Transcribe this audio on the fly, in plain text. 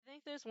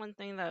there's one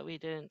thing that we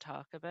didn't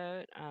talk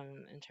about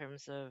in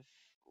terms of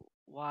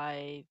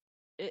why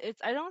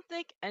it's I don't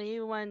think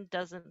anyone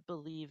doesn't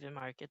believe in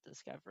market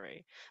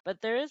discovery,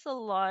 but there is a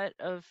lot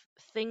of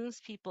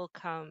things people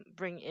come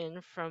bring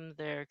in from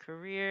their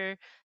career,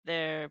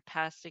 their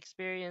past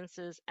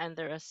experiences, and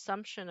their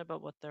assumption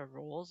about what their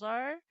roles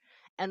are.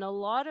 And a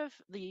lot of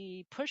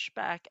the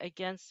pushback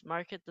against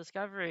market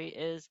discovery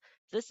is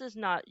this is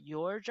not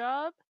your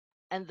job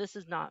and this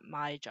is not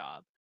my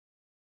job,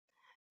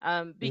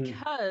 Mm,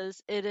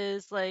 because it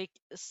is like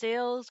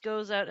sales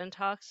goes out and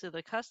talks to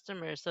the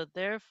customer, so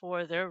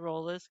therefore their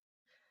role is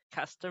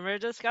customer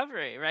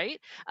discovery, right?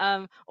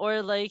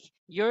 Or like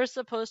you're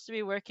supposed to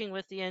be working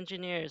with the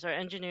engineers, or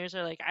engineers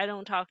are like, I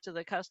don't talk to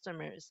the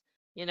customers.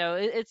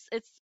 It's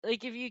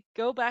like if you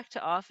go back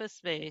to Office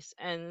Space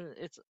and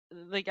it's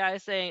the guy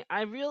saying,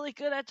 I'm really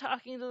good at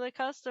talking to the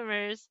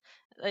customers.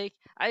 Like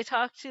I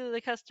talk to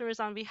the customers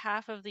on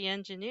behalf of the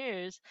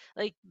engineers.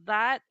 Like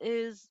that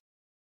is,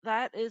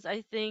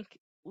 I think,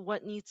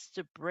 what needs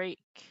to break,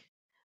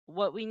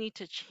 what we need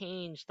to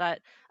change, that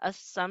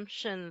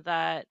assumption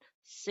that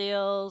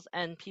sales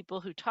and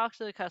people who talk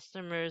to the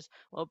customers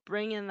will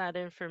bring in that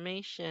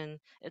information.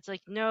 It's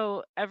like,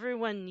 no,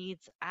 everyone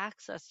needs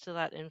access to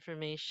that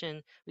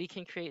information. We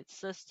can create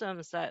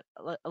systems that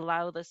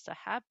allow this to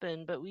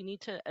happen, but we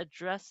need to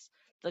address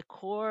the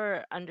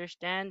core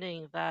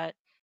understanding that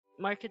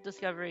market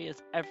discovery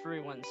is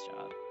everyone's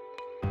job.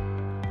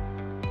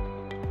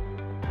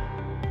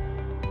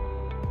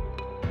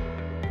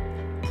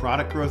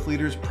 Product Growth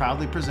Leaders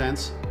proudly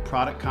presents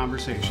Product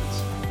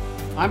Conversations.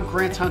 I'm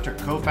Grant Hunter,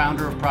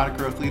 co-founder of Product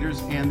Growth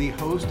Leaders and the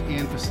host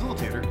and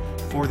facilitator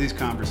for these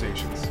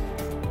conversations.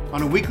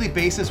 On a weekly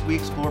basis, we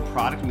explore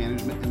product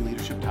management and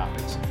leadership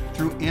topics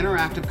through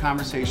interactive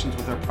conversations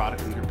with our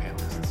product leader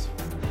panelists.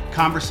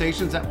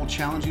 Conversations that will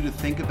challenge you to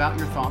think about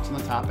your thoughts on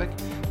the topic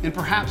and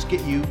perhaps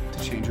get you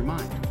to change your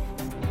mind.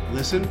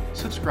 Listen,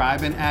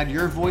 subscribe, and add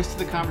your voice to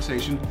the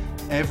conversation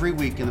every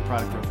week in the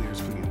Product Growth Leaders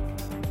community.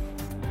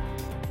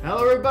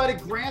 Hello, everybody.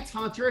 Grant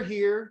Hunter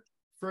here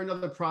for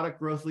another Product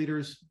Growth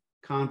Leaders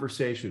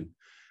conversation.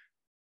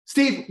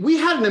 Steve, we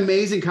had an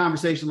amazing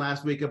conversation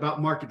last week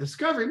about market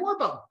discovery, more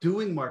about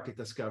doing market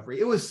discovery.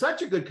 It was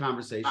such a good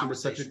conversation with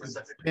such a good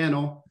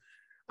panel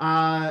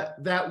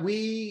that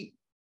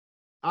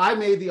I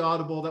made the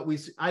audible that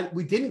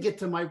we didn't get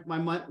to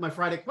my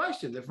Friday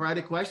question. The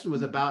Friday question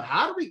was about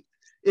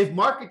if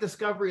market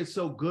discovery is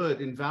so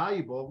good and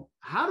valuable,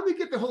 how do we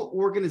get the whole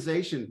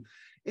organization?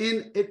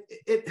 And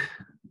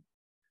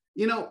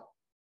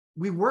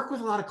we work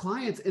with a lot of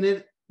clients, and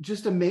it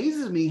just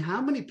amazes me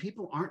how many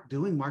people aren't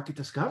doing market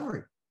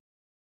discovery.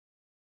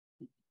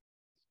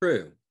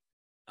 True.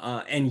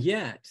 And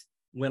yet,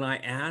 when I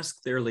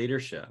ask their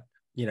leadership,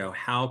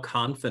 how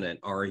confident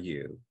are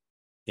you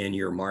in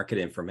your market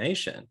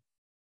information?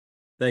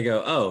 They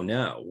go, oh,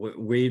 no,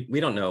 we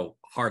don't know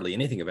hardly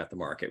anything about the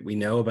market. We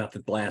know about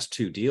the last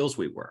 2 deals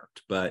we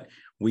worked, but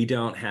we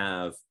don't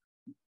have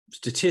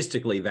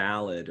statistically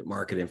valid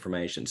market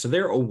information. So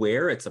they're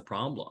aware it's a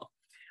problem.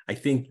 I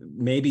think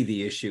maybe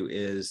the issue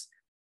is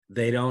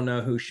they don't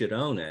know who should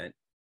own it.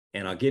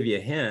 And I'll give you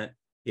a hint,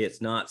 it's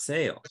not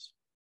sales.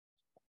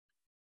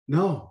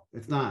 No,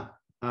 it's not.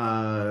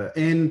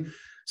 And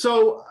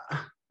so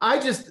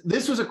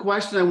this was a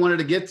question I wanted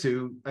to get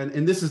to,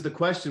 and this is the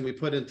question we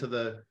put into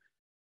the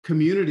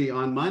community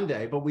on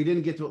Monday, but we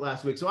didn't get to it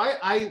last week. So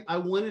I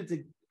wanted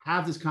to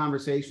have this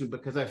conversation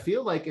because I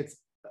feel like it's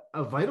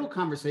a vital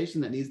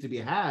conversation that needs to be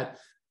had,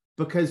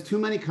 because too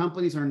many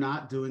companies are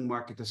not doing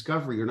market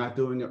discovery. You're not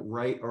doing it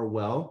right or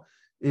well.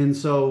 And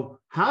so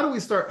how do we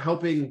start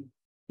helping,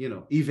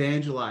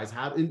 evangelize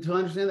and to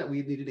understand that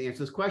we needed to answer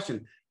this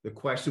question? The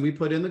question we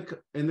put in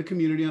the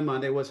community on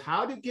Monday was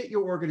how to get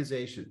your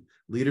organization,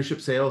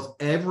 leadership, sales,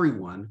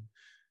 everyone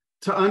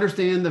to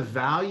understand the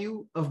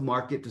value of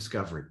market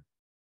discovery,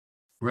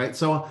 right?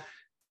 So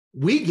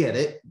we get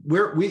it.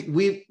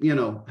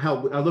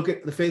 How I look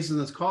at the faces in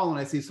this call and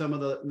I see some of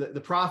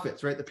the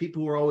prophets, right? The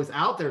people who are always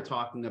out there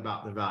talking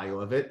about the value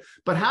of it.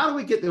 But how do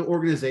we get the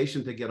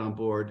organization to get on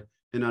board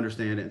and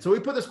understand it? And so we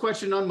put this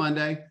question on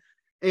Monday,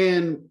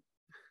 and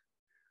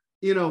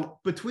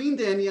between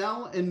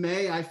Danielle and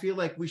May, I feel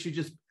like we should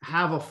just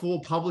have a full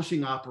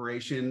publishing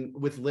operation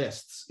with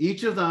lists.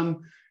 Each of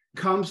them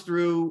comes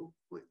through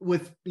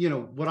with,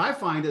 what I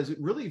find is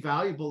really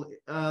valuable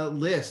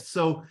lists.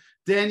 So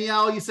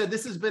Danielle, you said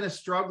this has been a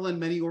struggle in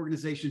many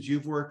organizations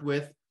you've worked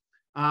with,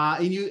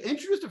 and you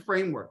introduced a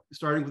framework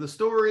starting with a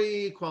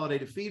story,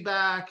 qualitative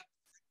feedback.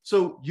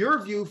 So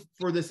your view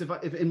for this,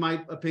 if in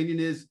my opinion,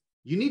 is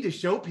you need to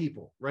show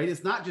people, right?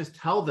 It's not just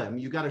tell them,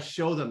 you got to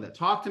show them that.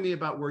 Talk to me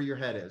about where your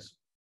head is.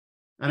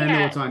 And I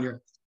know it's on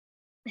your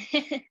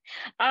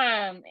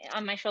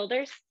on my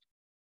shoulders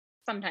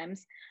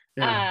sometimes.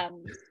 Yeah.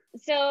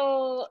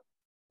 So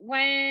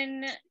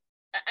when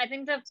I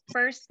think the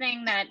first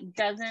thing that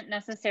doesn't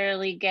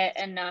necessarily get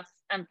enough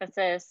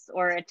emphasis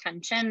or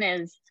attention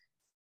is,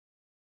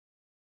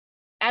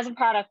 as a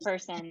product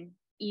person,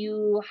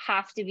 you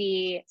have to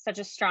be such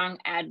a strong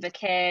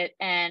advocate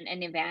and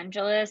an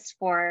evangelist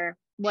for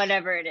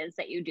whatever it is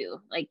that you do.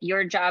 Like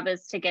your job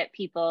is to get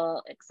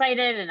people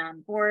excited and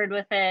on board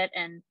with it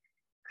and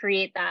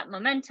create that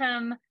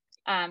momentum.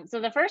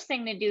 So the first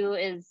thing to do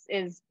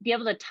is be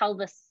able to tell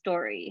the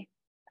story.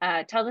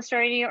 Tell the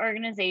story to your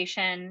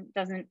organization.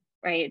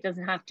 It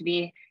doesn't have to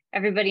be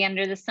everybody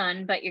under the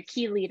sun, but your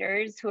key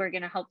leaders who are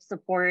going to help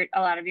support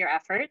a lot of your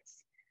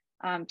efforts.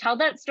 Tell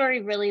that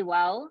story really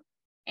well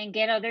and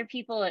get other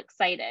people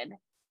excited.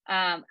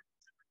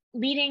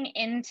 Leading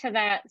into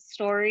that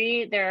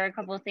story, there are a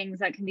couple of things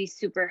that can be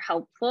super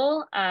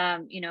helpful.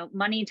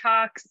 Money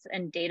talks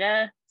and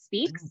data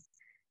speaks.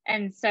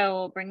 And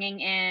so bringing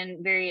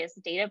in various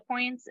data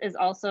points is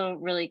also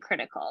really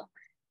critical.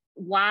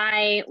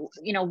 Why,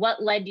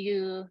 what led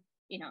you,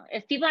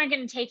 if people aren't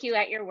going to take you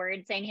at your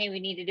word saying, hey, we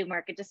need to do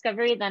market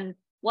discovery, then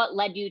what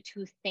led you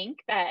to think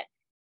that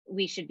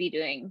we should be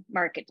doing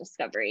market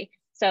discovery?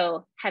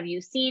 So have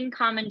you seen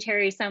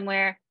commentary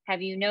somewhere?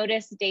 Have you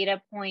noticed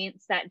data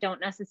points that don't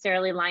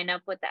necessarily line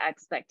up with the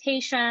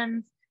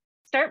expectations?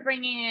 Start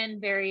bringing in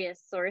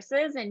various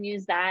sources and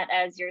use that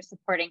as your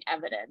supporting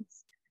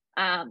evidence.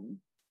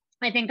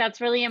 I think that's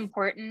really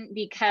important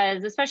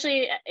because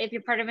especially if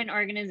you're part of an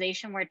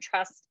organization where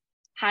trust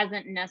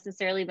hasn't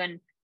necessarily been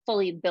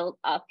fully built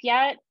up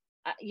yet,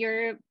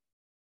 you're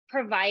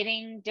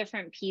providing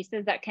different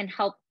pieces that can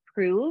help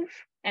prove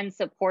and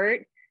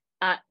support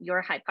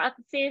your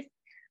hypotheses,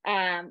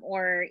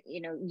 or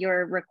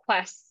your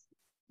request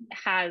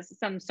has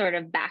some sort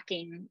of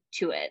backing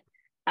to it.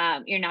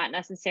 You're not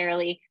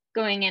necessarily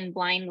going in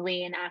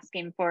blindly and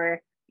asking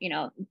for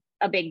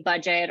a big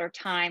budget or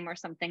time or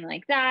something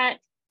like that.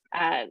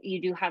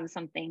 You do have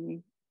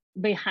something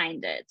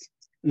behind it.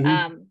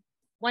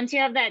 Once you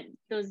have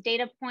those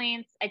data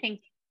points, I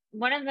think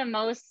one of the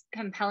most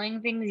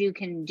compelling things you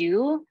can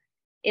do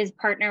is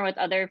partner with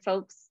other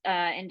folks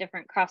in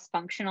different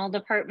cross-functional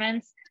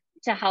departments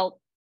to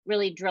help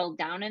really drill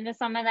down into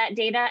some of that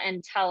data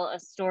and tell a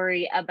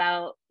story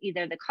about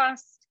either the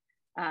cost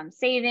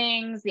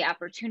savings, the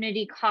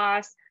opportunity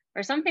cost,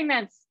 or something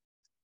that's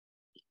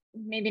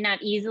maybe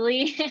not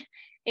easily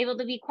able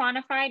to be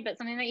quantified, but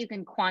something that you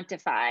can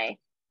quantify.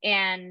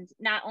 And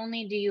not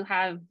only do you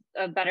have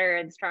a better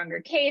and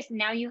stronger case,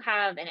 now you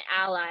have an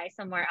ally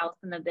somewhere else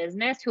in the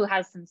business who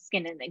has some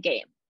skin in the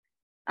game.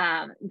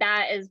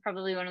 That is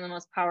probably one of the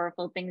most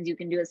powerful things you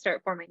can do, is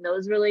start forming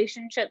those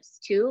relationships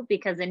too,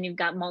 because then you've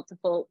got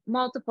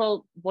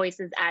multiple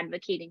voices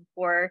advocating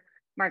for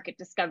market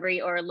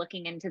discovery or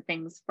looking into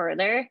things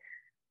further.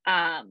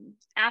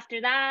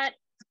 After that,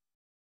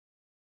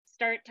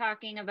 start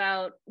talking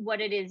about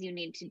what it is you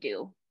need to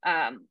do.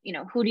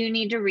 Who do you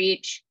need to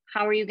reach?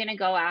 How are you going to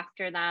go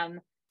after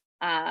them?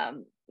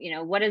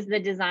 What is the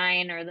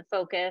design or the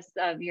focus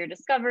of your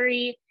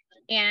discovery?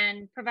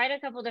 And provide a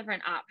couple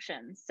different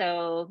options.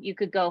 So you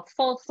could go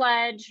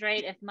full-fledged,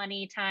 right? If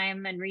money,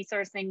 time, and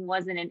resourcing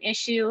wasn't an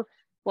issue,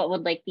 what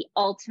would like the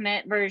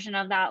ultimate version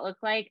of that look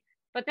like?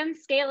 But then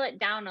scale it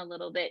down a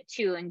little bit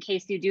too, in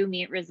case you do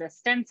meet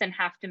resistance and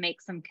have to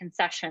make some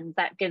concessions.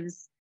 That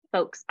gives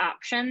folks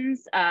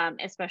options,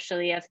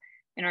 especially if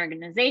an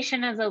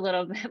organization is a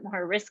little bit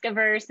more risk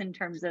averse in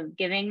terms of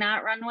giving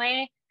that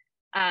runway.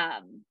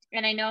 And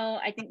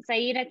I think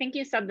Saeed,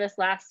 you said this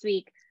last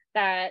week,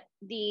 that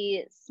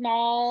the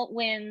small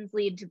wins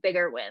lead to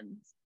bigger wins.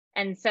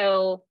 And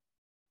so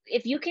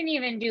if you can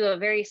even do a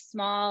very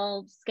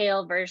small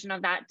scale version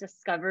of that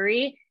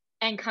discovery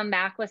and come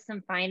back with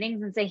some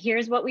findings and say,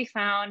 here's what we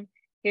found,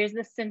 here's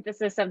the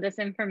synthesis of this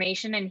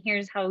information, and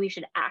here's how we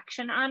should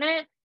action on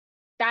it,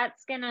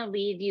 that's going to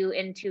lead you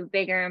into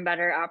bigger and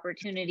better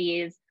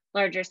opportunities,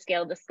 larger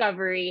scale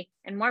discovery,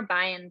 and more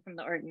buy-in from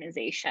the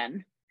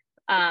organization.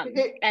 And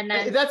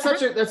then that's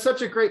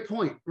such a great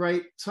point,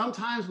 right?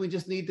 Sometimes we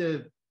just need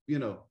to,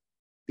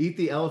 eat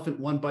the elephant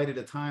one bite at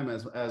a time,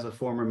 as a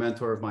former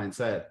mentor of mine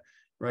said,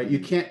 right? You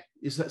can't,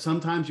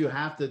 sometimes you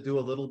have to do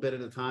a little bit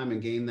at a time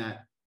and gain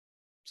that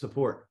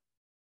support.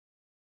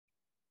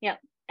 Yep.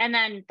 And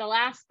then the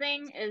last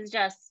thing is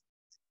just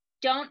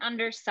don't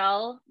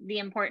undersell the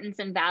importance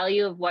and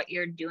value of what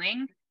you're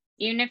doing.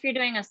 Even if you're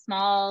doing a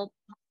small,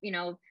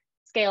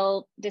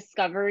 scale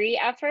discovery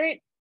effort,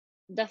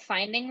 the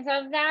findings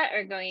of that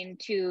are going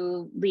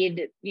to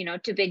lead,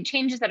 to big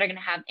changes that are going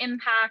to have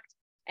impact.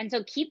 And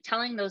so keep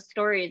telling those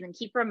stories and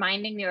keep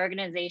reminding the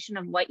organization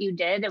of what you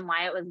did and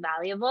why it was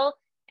valuable.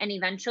 And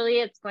eventually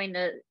it's going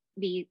to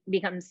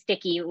become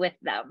sticky with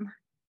them.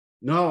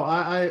 No,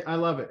 I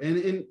love it.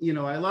 And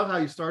I love how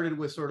you started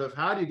with sort of,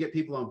 how do you get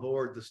people on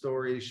board the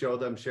story, show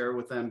them, share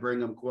with them,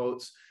 bring them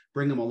quotes,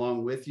 bring them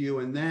along with you.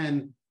 And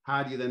then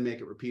how do you then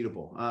make it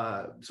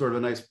repeatable? Sort of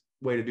a nice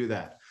way to do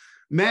that.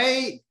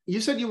 May, you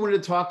said you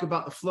wanted to talk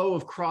about the flow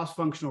of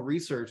cross-functional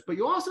research, but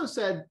you also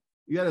said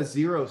you had a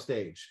 0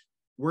 stage,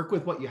 work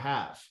with what you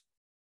have.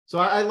 So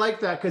I like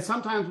that, because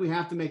sometimes we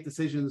have to make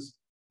decisions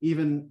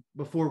even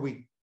before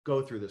we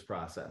go through this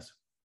process.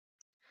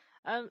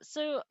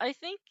 So I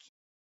think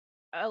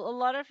a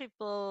lot of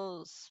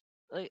people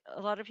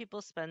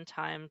spend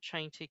time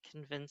trying to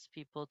convince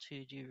people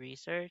to do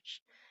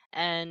research,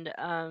 And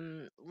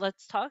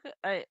let's talk.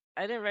 I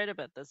didn't write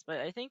about this, but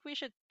I think we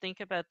should think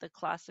about the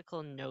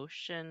classical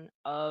notion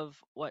of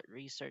what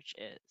research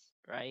is,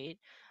 right?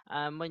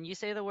 When you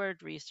say the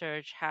word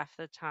research, half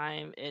the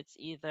time it's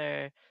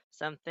either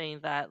something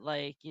that,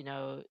 like,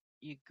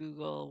 you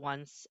Google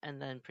once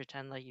and then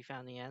pretend like you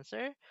found the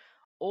answer,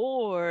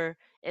 or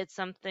it's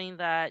something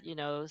that,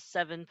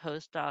 seven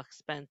postdocs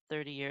spent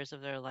 30 years of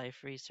their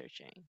life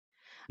researching.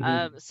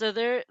 Mhm. So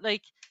they're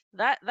like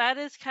that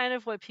is kind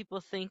of what people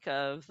think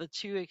of the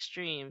two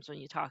extremes when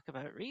you talk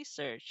about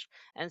research.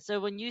 And so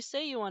when you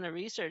say you want to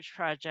research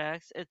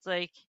projects, it's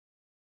like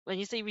when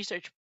you say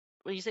research,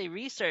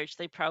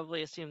 they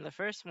probably assume the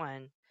first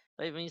one.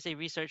 But when you say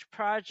research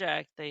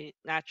project, they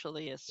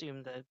naturally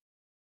assume the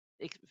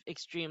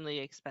extremely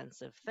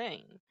expensive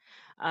thing.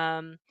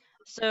 Um,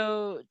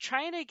 so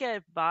trying to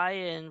get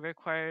buy-in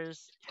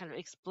requires kind of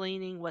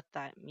explaining what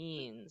that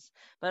means,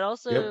 but Yep.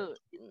 also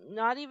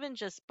not even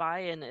just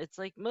buy-in. It's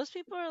like most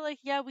people are like,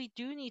 yeah, we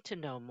do need to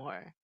know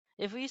more.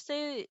 If you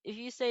say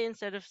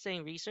instead of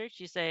saying research,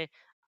 you say,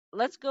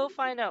 let's go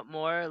find out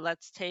more.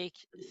 Let's take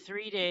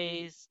 3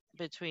 days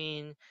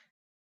between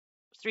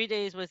 3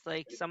 days with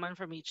like someone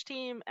from each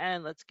team,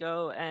 and let's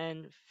go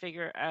and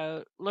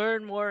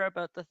learn more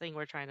about the thing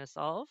we're trying to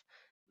solve.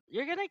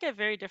 You're going to get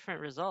very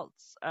different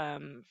results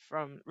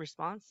from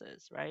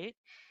responses, right?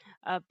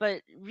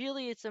 But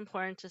really, it's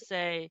important to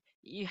say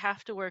you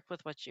have to work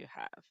with what you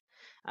have.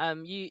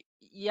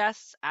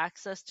 Yes,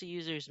 access to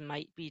users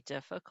might be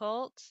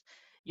difficult.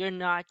 You're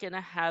not going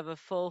to have a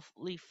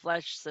fully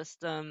fledged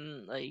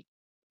system like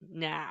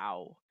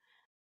now.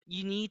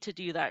 You need to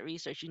do that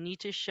research. You need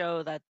to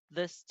show that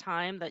this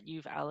time that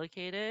you've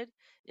allocated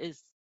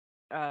is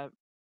uh,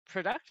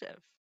 productive.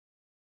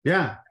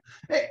 Yeah.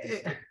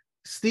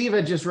 Steve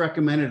had just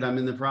recommended, I'm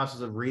in the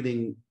process of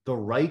reading The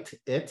Right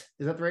It.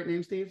 Is that the right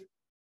name, Steve?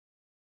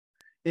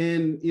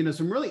 And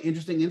some really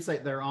interesting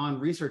insight there on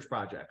research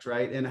projects,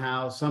 right? And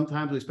how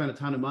sometimes we spend a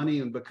ton of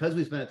money, and because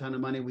we spend a ton of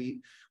money,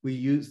 we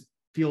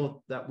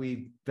feel that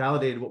we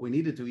validated what we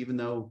needed to, even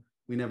though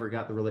we never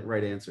got the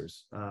right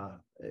answers.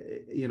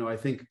 I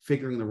think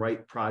figuring the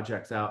right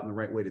projects out and the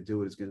right way to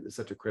do it is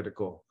such a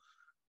critical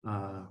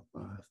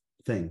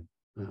thing.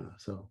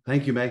 So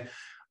thank you, May.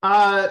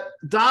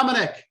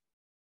 Dominic,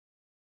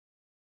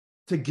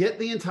 to get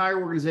the entire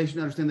organization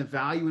to understand the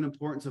value and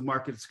importance of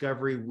market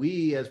discovery,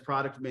 we as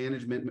product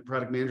managers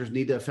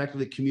need to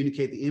effectively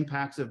communicate the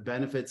impacts of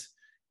benefits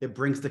it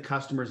brings to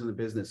customers in the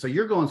business. So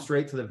you're going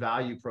straight to the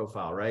value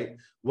profile, right?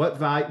 What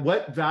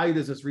value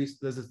does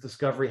this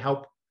discovery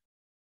help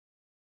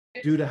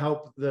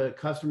the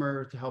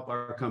customer, to help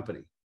our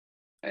company?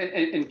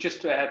 And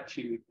just to add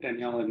to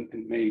Danielle and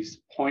May's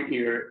point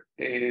here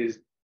is,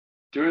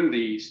 during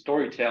the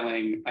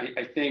storytelling,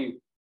 I think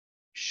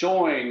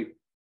showing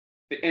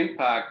the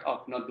impact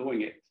of not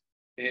doing it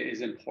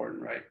is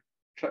important, right?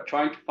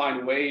 Trying to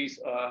find ways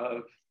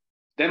of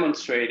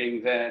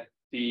demonstrating that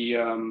we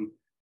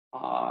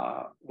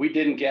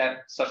didn't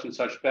get such and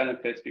such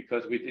benefits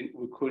because we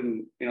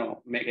couldn't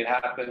make it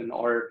happen,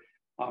 or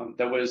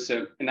there was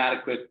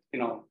inadequate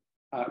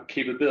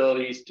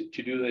capabilities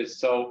to do this.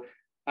 So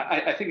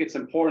I think it's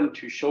important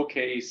to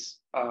showcase,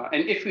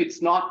 and if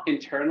it's not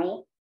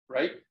internal,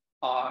 right,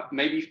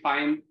 maybe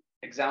find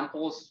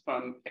examples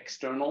from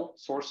external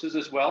sources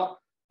as well.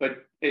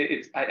 But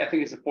I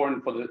think it's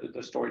important for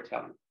the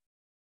storytelling.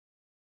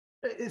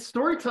 It's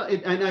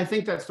storytelling, and I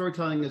think that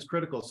storytelling is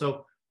critical.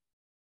 So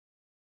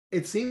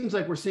it seems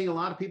like we're seeing a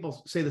lot of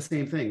people say the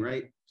same thing,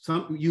 right?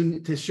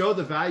 To show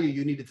the value,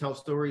 you need to tell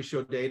stories,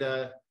 show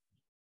data,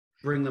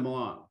 bring them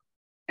along,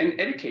 and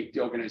educate the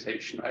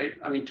organization, right?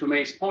 I mean, to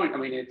May's point, I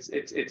mean,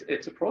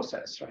 it's a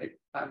process, right?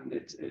 And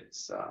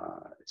it's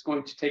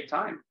going to take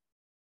time.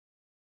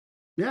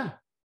 Yeah.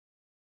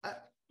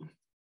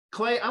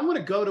 Clay, I want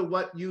to go to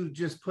what you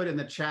just put in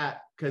the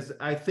chat, because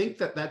I think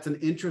that's an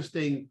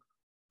interesting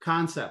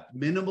concept: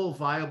 minimal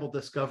viable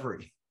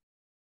discovery.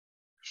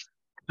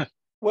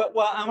 Well,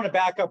 I want to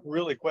back up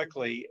really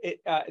quickly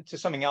to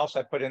something else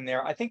I put in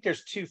there. I think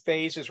there's two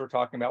phases we're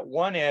talking about.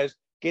 One is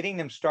getting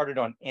them started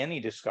on any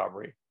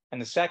discovery, and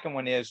the second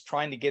one is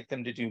trying to get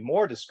them to do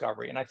more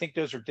discovery. And I think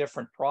those are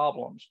different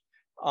problems.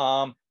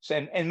 And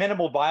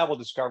minimal viable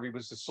discovery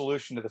was the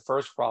solution to the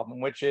first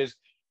problem, which is,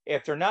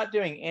 if they're not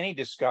doing any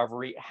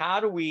discovery, how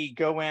do we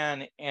go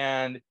in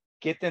and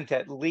get them to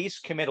at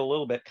least commit a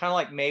little bit? Kind of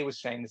like May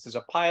was saying, this is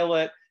a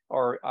pilot,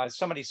 or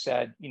somebody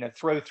said,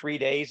 throw 3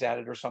 days at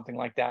it or something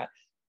like that.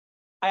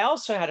 I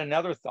also had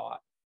another thought.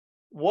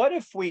 What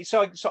if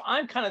so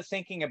I'm kind of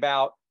thinking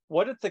about,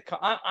 what if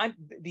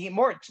the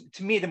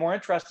more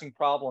interesting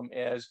problem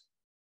is,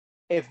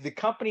 if the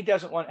company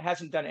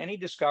hasn't done any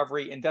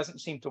discovery and doesn't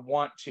seem to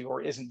want to,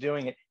 or isn't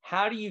doing it,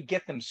 how do you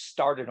get them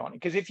started on it?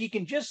 Because if you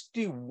can just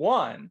do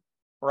one,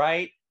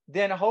 right,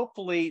 then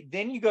hopefully,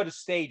 then you go to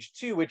stage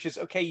 2, which is,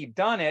 okay, you've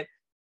done it,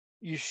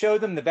 you show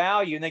them the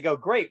value, and they go,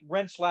 great,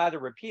 rinse, lather,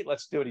 repeat,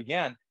 let's do it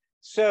again.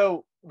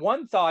 So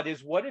one thought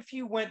is, what if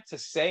you went to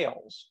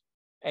sales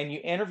and you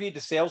interviewed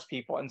the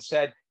salespeople and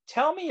said,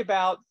 tell me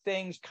about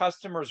things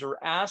customers are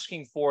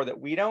asking for that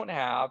we don't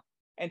have,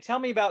 and tell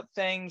me about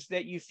things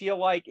that you feel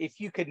like if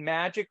you could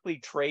magically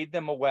trade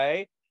them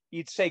away,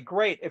 you'd say,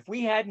 great, if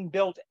we hadn't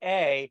built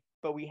A,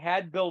 but we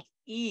had built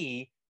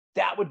E,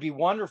 that would be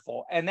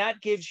wonderful. And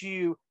that gives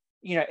you,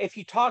 if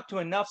you talk to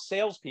enough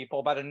salespeople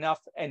about enough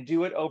and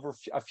do it over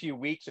a few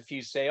weeks, a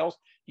few sales,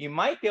 you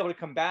might be able to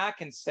come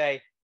back and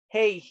say,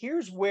 hey,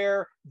 here's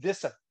where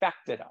this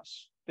affected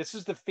us. This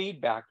is the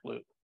feedback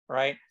loop,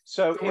 right?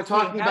 So we're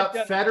talking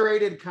about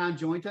federated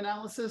conjoint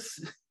analysis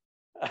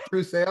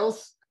through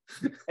sales.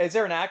 Is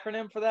there an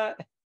acronym for that?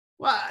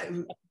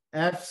 Well,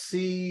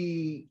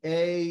 FCA.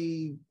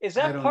 Is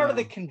that part of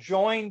the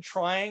conjoined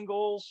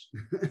triangles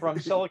from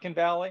Silicon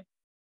Valley?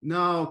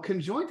 No,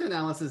 conjoint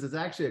analysis is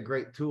actually a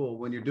great tool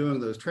when you're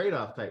doing those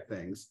trade-off type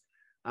things.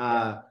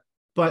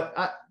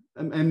 But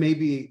and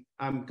maybe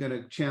I'm going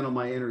to channel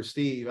my inner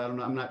Steve. I don't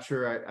know. I'm not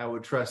sure I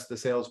would trust the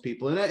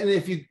salespeople. And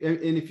if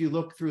you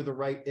look through the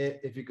right,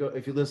 if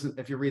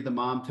you read the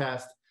mom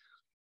test,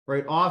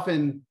 right,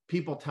 often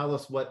people tell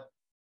us what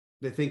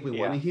they think we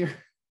want to hear.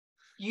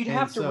 You'd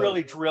have to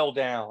really drill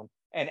down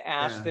and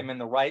ask them in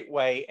the right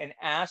way, and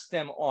ask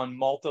them on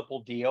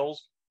multiple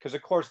deals, because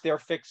of course they're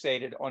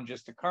fixated on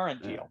just the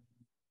current deal.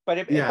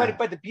 But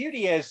but the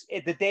beauty is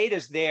the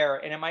data's there,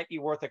 and it might be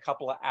worth a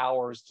couple of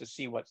hours to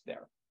see what's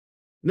there.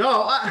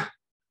 No,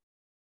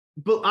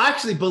 but I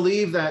actually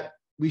believe that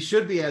we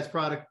should be, as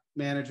product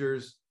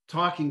managers,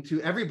 talking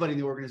to everybody in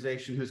the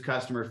organization who's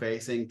customer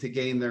facing to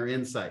gain their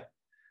insight.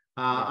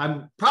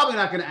 I'm probably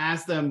not going to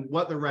ask them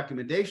what their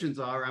recommendations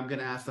are. I'm going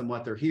to ask them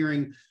what they're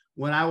hearing.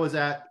 When I was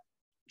at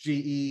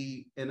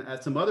GE and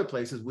at some other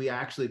places, we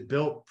actually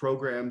built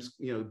programs.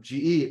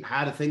 GE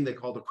had a thing they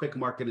called a quick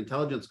market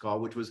intelligence call,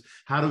 which was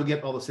how do we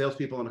get all the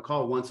salespeople on a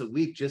call once a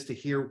week just to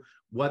hear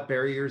what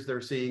barriers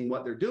they're seeing,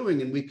 what they're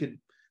doing. And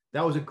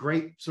that was a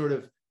great sort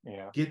of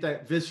get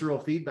that visceral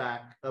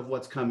feedback of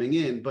what's coming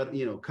in. But,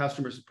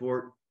 customer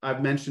support,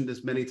 I've mentioned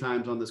this many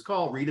times on this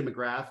call. Rita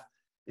McGrath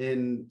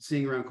in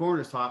Seeing Around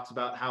Corners talks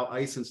about how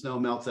ice and snow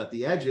melts at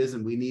the edges,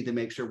 and we need to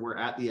make sure we're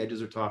at the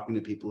edges or talking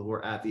to people who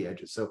are at the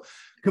edges. So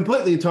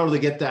completely and totally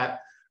get that.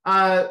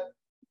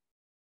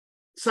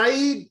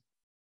 Saeed,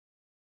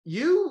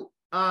 you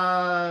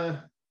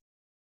had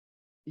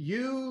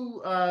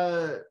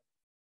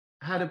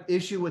an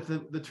issue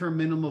with the term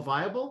minimal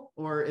viable,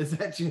 or is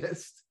that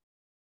just?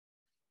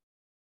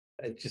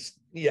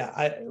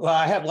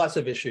 I have lots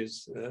of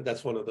issues.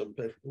 That's one of them,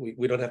 but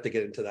we don't have to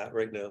get into that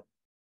right now.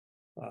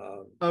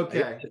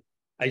 Okay.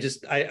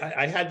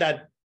 I had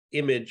that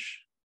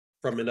image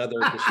from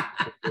another. I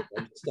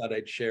just thought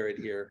I'd share it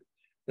here.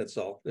 That's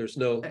all. There's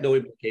no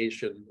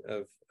implication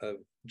of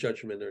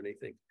judgment or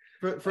anything.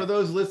 For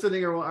those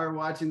listening or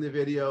watching the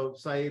video,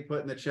 Saeed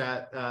put in the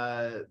chat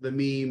the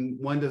meme,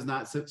 one does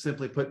not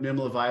simply put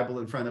minimal viable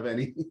in front of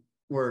any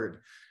word.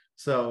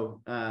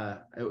 So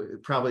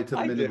probably to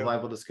the minimal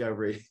viable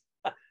discovery.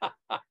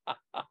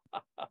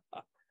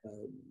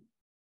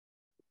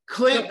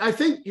 Clint, I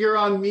think you're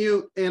on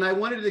mute, and I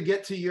wanted to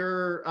get to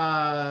your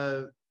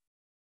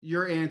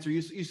answer.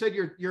 You said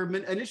your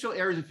initial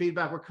areas of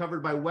feedback were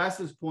covered by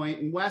Wes's point,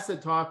 and Wes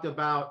had talked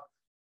about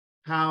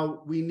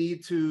how we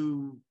need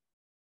to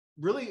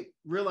really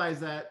realize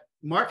that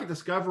market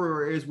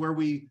discovery is where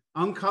we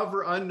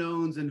uncover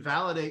unknowns and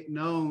validate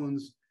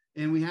knowns,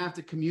 and we have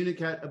to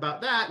communicate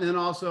about that. And then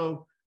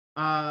also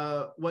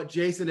what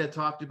Jason had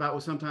talked about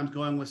was sometimes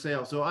going with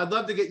sales. So I'd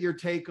love to get your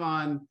take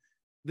on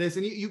this.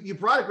 And you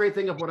brought a great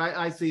thing up, what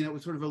I see, and it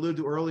was sort of alluded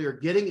to earlier,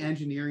 getting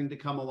engineering to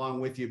come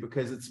along with you,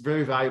 because it's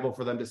very valuable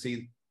for them to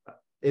see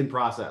in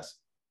process.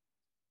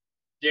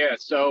 Yeah,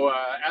 so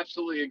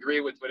absolutely agree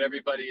with what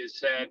everybody has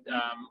said.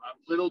 A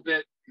little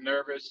bit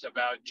nervous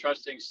about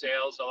trusting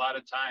sales. A lot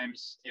of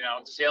times,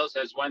 sales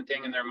has one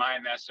thing in their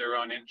mind, that's their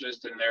own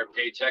interest and their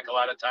paycheck a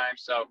lot of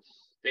times. So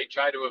they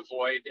try to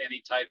avoid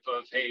any type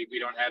of, hey, we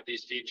don't have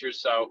these features.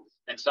 So,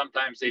 and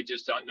sometimes they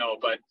just don't know.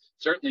 But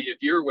certainly if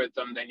you're with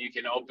them, then you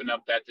can open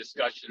up that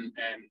discussion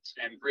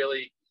and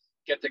really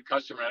get the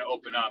customer to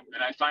open up.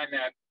 And I find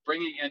that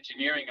bringing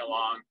engineering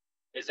along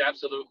is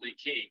absolutely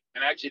key.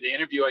 And actually, the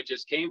interview I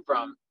just came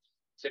from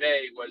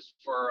today was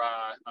for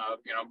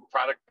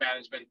product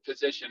management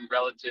position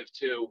relative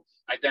to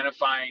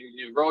identifying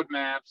new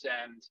roadmaps,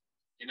 and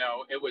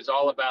it was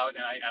all about.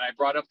 And I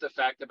brought up the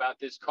fact about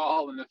this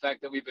call and the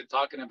fact that we've been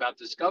talking about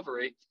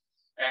discovery,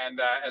 and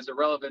as a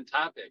relevant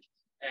topic.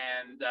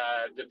 And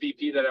the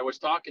VP that I was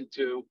talking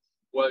to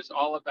was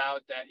all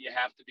about that you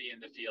have to be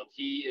in the field.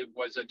 He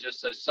was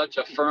such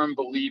a firm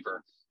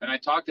believer. And I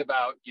talked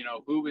about,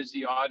 who is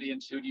the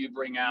audience? Who do you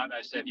bring out?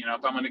 I said,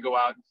 if I'm going to go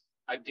out,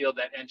 I feel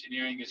that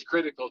engineering is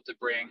critical to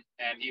bring.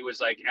 And he was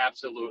like,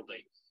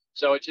 absolutely.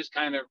 So it just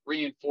kind of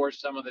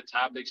reinforced some of the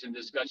topics and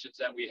discussions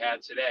that we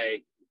had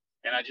today.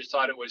 And I just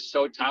thought it was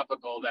so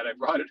topical that I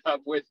brought it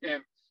up with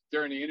him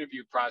during the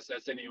interview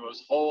process. And he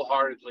was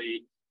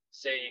wholeheartedly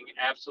saying,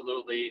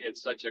 absolutely,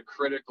 it's such a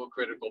critical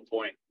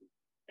point.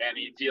 And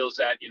he feels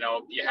that,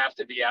 you have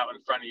to be out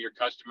in front of your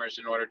customers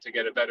in order to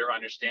get a better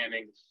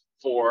understanding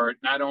for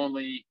not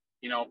only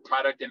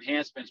product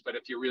enhancements, but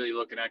if you're really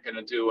looking at going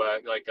to do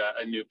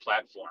a new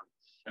platform.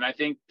 And I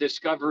think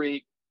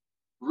discovery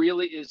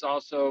really is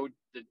also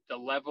the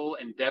level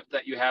and depth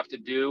that you have to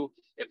do.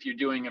 If you're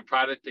doing a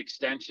product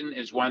extension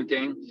is one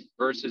thing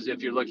versus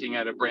if you're looking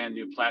at a brand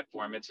new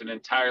platform. It's an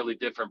entirely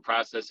different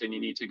process, and you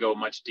need to go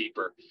much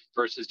deeper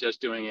versus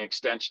just doing an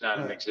extension on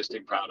an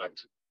existing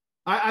product.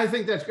 I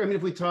think that's, I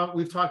mean, we've talked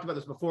about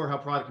this before, how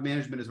product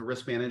management is a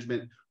risk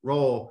management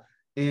role.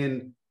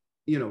 And,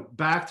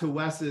 back to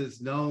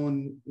Wes's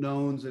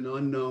knowns and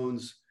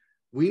unknowns,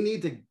 we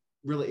need to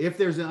really, if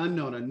there's an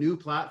unknown, a new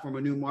platform,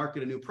 a new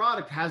market, a new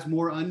product has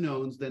more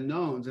unknowns than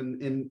knowns.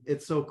 And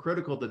it's so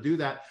critical to do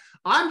that.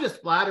 I'm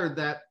just flattered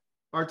that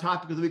our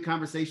topic of the week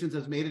conversations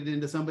has made it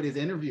into somebody's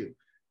interview.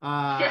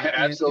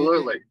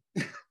 Absolutely.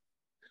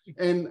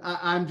 And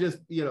I'm just,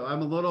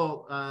 I'm a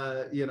little,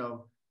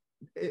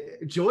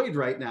 joyed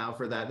right now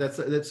for that.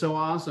 That's so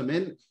awesome.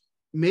 And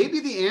maybe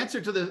the answer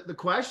to the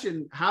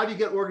question, how do you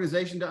get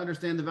organization to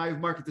understand the value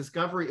of market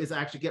discovery, is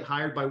actually get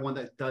hired by one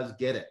that does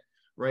get it,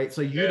 right?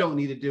 So you don't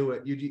need to do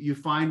it. You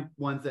find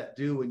ones that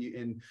do,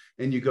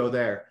 and you go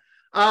there.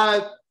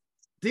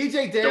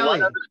 DJ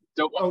Dailey.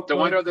 The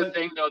one other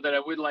thing, though, that I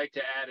would like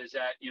to add is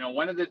that,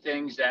 one of the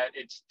things that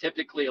it's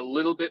typically a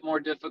little bit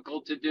more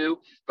difficult to do,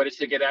 but it's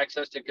to get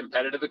access to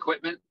competitive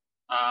equipment.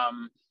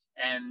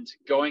 And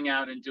going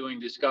out and doing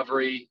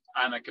discovery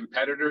on a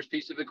competitor's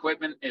piece of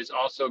equipment is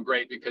also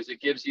great, because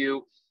it gives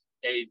you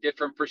a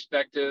different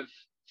perspective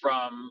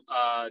from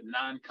a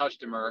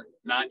non-customer,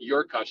 not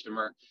your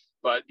customer,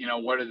 but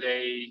what are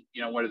they,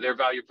 what are their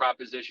value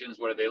propositions?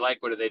 What do they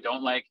like? What do they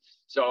don't like?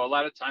 So a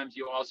lot of times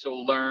you also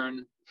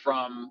learn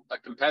from a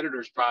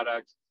competitor's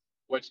product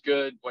what's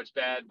good, what's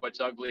bad, what's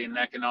ugly, and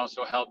that can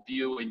also help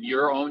you in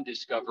your own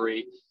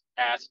discovery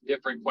ask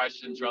different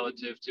questions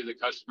relative to the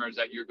customers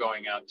that you're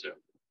going out to.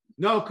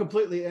 No,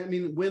 completely. I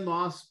mean,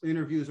 win-loss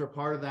interviews are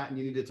part of that, and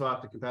you need to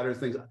talk to competitors,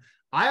 things.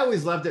 I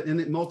always loved it,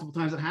 and multiple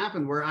times it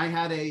happened where I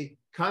had a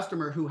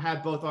customer who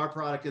had both our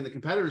product and the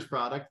competitor's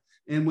product.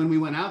 And when we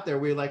went out there,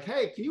 we were like,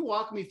 hey, can you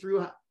walk me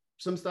through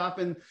some stuff?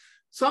 And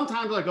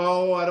sometimes like,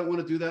 oh, I don't want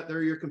to do that.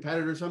 They're your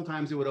competitors.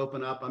 Sometimes it would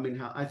open up. I mean,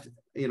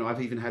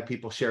 I've even had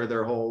people share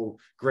their whole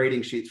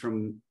grading sheets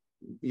from,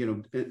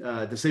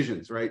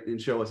 decisions, right?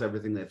 And show us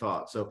everything they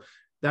thought. So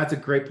that's a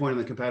great point on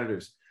the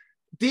competitors.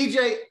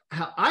 DJ,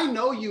 I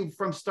know you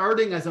from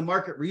starting as a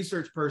market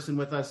research person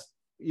with us,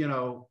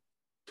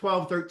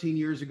 12, 13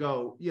 years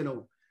ago.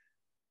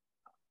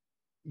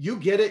 You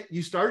get it.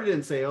 You started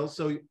in sales,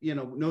 so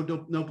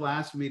no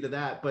blasphemy to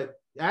that. But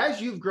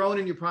as you've grown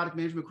in your product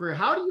management career,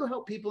 how do you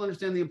help people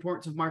understand the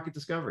importance of market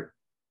discovery?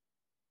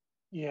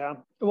 Yeah,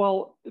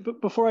 well,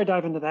 before I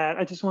dive into that,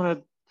 I just want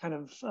to kind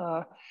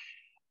of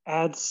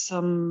add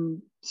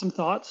some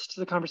thoughts to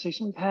the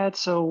conversation we've had.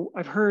 So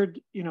I've heard,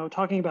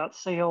 talking about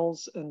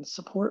sales and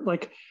support,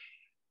 like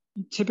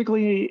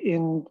typically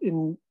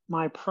in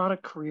my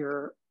product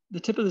career, the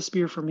tip of the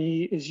spear for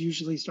me is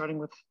usually starting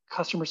with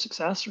customer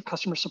success or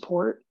customer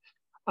support.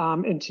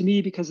 And to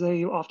me, because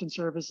they often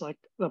serve as like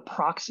the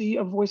proxy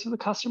of voice of the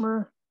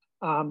customer,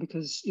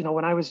 because,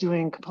 when I was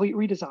doing complete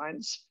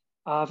redesigns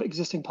of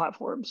existing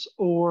platforms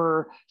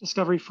or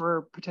discovery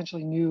for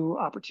potentially new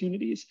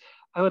opportunities,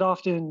 I would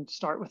often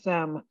start with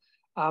them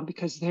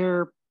because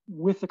they're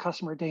with the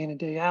customer day in and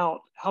day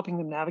out, helping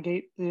them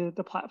navigate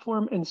the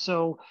platform. And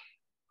so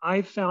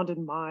I've found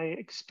in my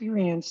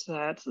experience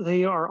that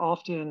they are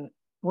often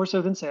more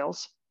so than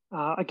sales,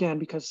 again,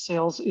 because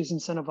sales is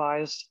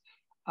incentivized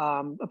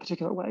a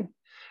particular way.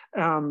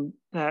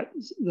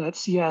 That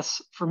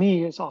CS for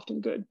me is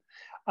often good.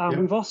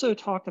 We've also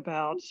talked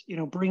about,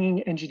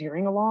 bringing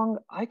engineering along.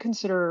 I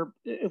consider,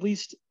 at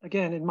least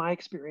again, in my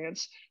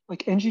experience,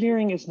 like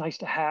engineering is nice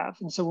to have.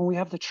 And so when we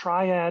have the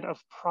triad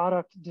of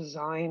product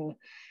design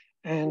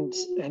and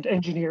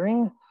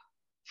engineering,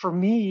 for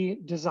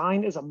me,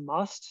 design is a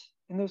must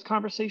in those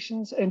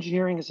conversations.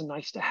 Engineering is a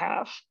nice to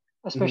have,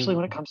 especially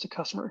when it comes to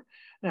customer.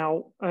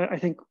 Now, I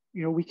think,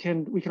 we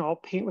can all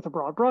paint with a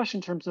broad brush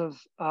in terms of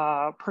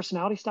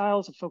personality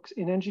styles of folks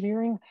in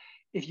engineering.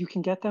 If you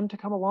can get them to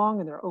come along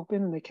and they're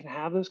open and they can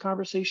have those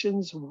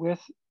conversations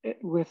with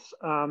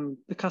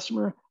the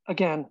customer,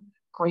 again,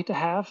 great to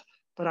have.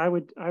 But I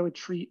would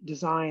treat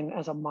design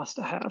as a must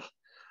to have.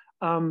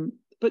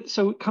 But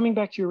so coming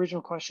back to your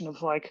original question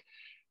of like,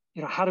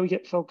 how do we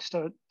get folks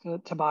to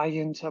buy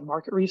into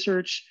market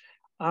research?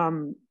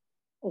 A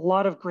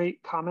lot of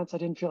great comments. I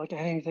didn't feel like I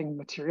had anything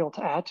material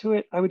to add to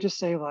it. I would just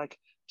say like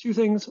two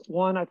things.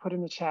 One, I put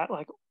in the chat,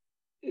 like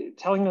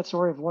telling that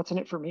story of what's in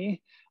it for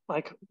me.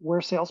 Like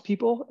we're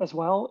salespeople as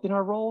well in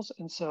our roles.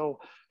 And so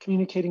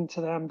communicating to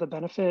them the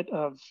benefit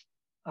of,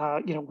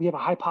 we have a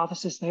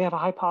hypothesis, they have a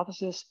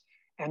hypothesis,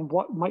 and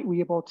what might we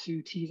be able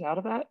to tease out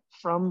of that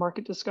from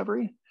market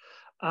discovery.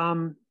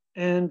 And,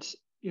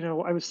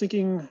 I was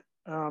thinking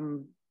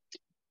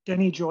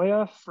Denny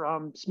Joya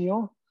from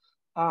Smeal,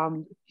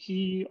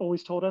 he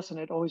always told us, and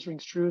it always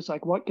rings true, is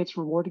like what gets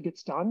rewarded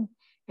gets done.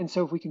 And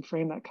so if we can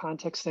frame that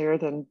context there,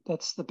 then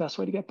that's the best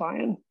way to get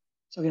buy-in.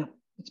 So yeah,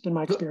 it's been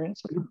my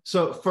experience.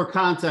 So for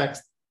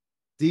context,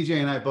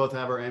 DJ and I both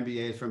have our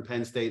MBAs from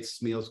Penn State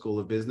Smeal School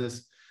of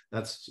Business.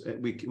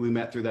 We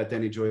met through that.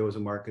 Denny Joy was a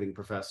marketing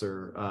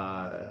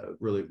professor,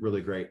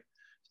 really great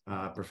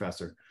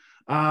professor.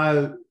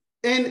 And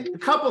a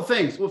couple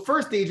things. Well,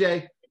 first,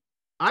 DJ,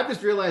 I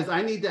just realized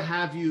I need to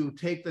have you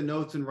take the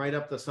notes and write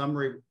up the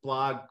summary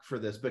blog for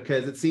this,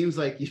 because it seems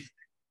like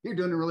you're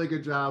doing a really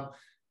good job,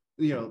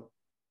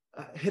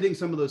 hitting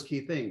some of those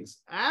key things.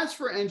 As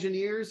for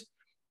engineers,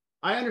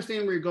 I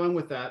understand where you're going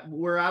with that.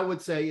 Where I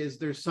would say is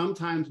there's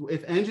sometimes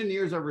if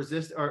engineers are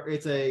or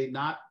it's a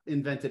not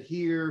invented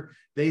here,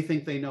 they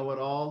think they know it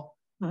all.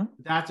 Mm-hmm.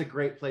 That's a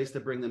great place to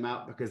bring them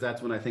out, because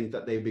that's when I think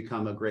that they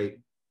become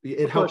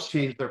it helps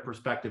change their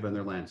perspective and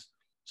their lens.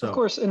 So, of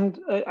course. And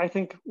I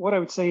think what I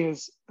would say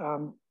is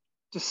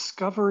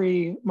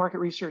discovery market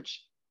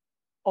research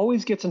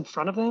always gets in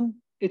front of them.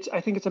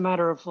 I think it's a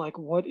matter of like,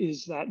 what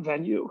is that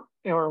venue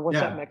or what's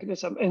that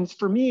mechanism? And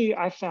for me,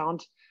 I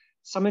found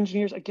some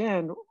engineers,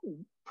 again,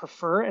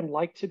 prefer and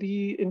like to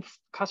be in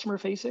customer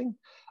facing.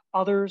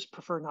 Others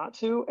prefer not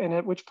to. And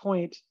at which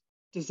point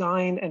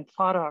design and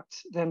product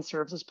then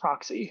serves as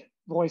proxy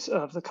voice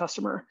of the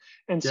customer.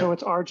 And so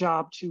it's our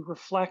job to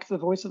reflect the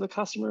voice of the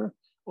customer,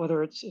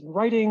 whether it's in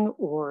writing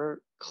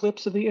or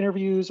clips of the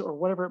interviews or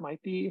whatever it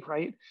might be,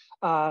 right?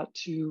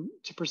 To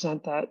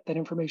present that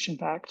information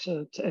back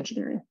to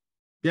engineering.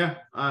 Yeah,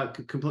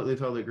 completely,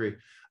 totally agree.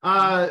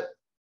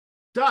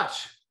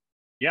 Dutch.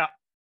 Yeah.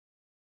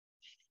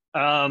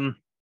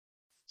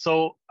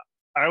 So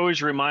I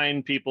always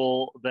remind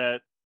people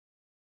that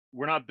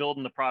we're not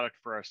building the product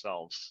for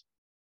ourselves.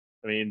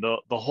 I mean,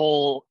 the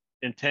whole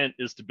intent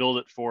is to build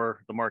it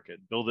for the market,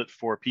 build it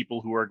for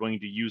people who are going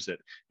to use it.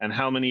 And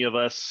how many of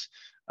us,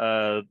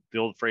 the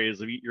old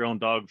phrase of eat your own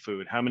dog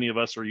food, how many of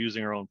us are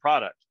using our own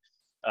product?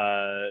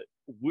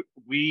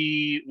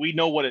 We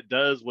know what it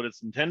does, what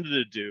it's intended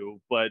to do,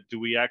 but do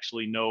we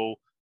actually know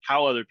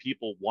how other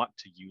people want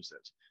to use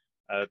it?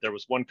 There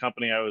was one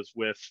company I was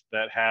with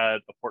that had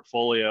a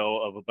portfolio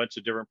of a bunch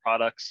of different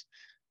products.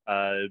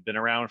 Been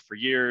around for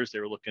years. They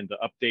were looking to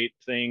update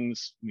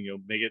things,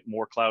 make it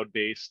more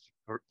cloud-based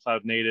or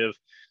cloud native.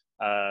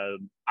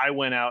 I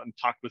went out and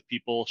talked with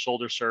people,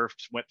 shoulder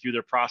surfed, went through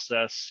their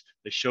process.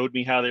 They showed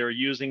me how they were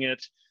using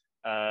it.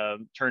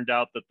 Turned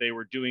out that they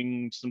were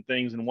doing some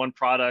things in one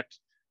product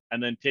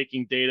and then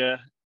taking data,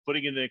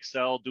 putting it in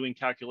Excel, doing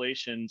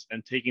calculations,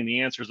 and taking the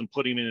answers and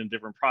putting them in a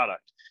different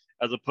product,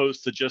 as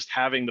opposed to just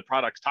having the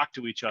products talk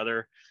to each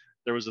other.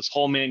 There was this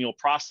whole manual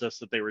process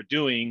that they were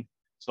doing.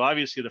 So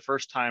obviously the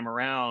first time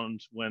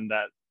around when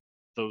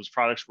those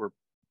products were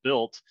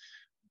built,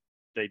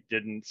 they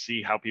didn't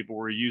see how people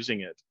were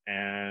using it.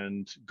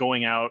 And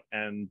going out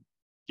and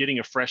getting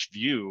a fresh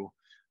view,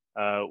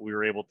 we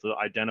were able to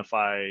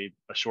identify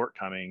a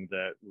shortcoming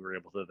that we were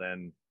able to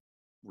then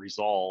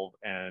resolve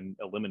and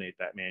eliminate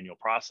that manual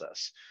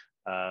process.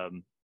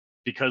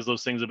 Because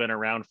those things have been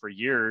around for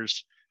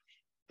years,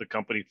 the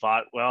company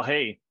thought, well,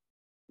 hey,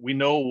 we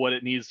know what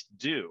it needs to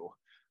do,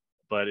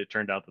 but it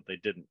turned out that they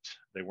didn't.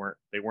 They weren't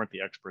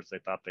the experts they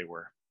thought they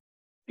were.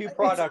 Two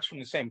products from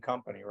the same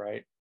company,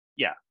 right?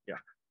 Yeah.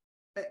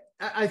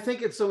 I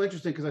think it's so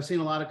interesting because I've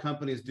seen a lot of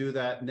companies do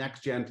that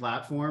next gen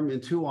platform,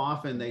 and too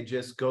often they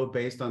just go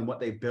based on what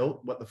they built,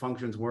 what the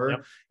functions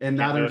were, and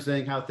not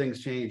understanding how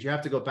things change. You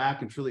have to go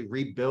back and truly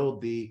rebuild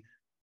the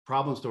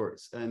problem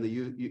stories and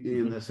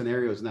the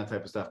scenarios and that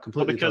type of stuff.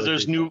 Completely. Well, because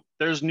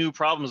there's new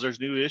problems, there's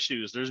new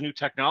issues, there's new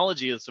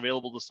technology that's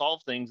available to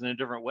solve things in a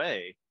different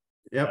way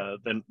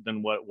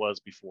than what was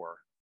before.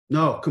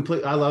 No,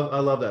 completely. I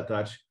love that,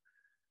 Dutch.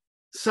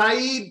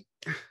 Saeed,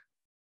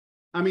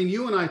 I mean,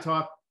 you and I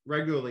talk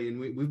regularly, and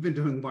we've been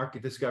doing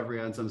market discovery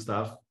on some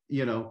stuff.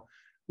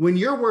 When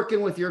you're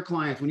working with your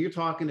clients, when you're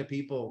talking to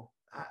people,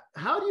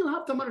 how do you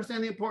help them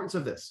understand the importance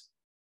of this?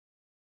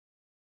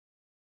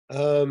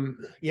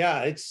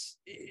 It's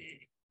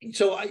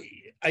so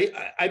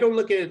I don't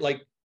look at it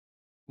like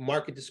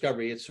market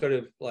discovery. It's sort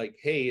of like,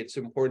 hey, it's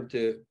important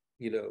to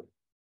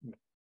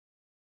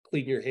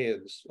clean your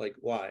hands. Like,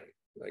 why?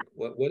 Like,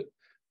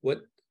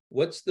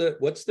 what's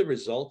the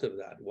result of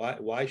that?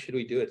 Why should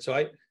we do it? So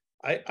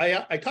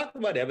I talk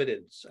about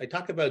evidence. I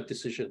talk about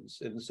decisions.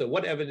 And so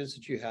what evidence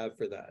did you have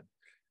for that?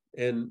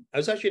 And I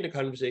was actually in a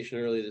conversation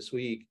earlier this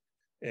week,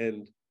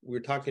 and we were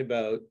talking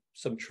about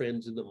some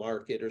trends in the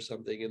market or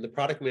something. And the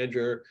product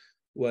manager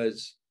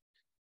was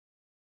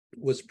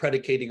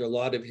predicating a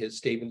lot of his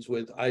statements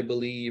with, I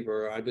believe,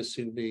 or I'm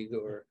assuming,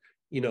 or,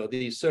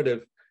 these sort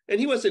of, and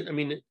he wasn't,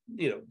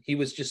 he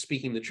was just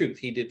speaking the truth.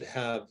 He didn't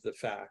have the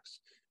facts.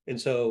 And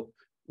so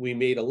we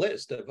made a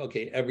list of,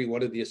 okay, every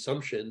one of the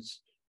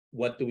assumptions,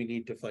 what do we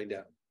need to find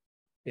out?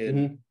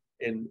 And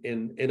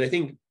and I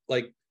think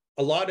like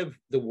a lot of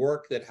the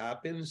work that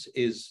happens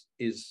is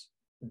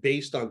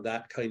based on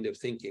that kind of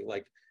thinking.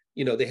 Like,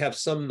 they have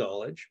some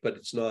knowledge, but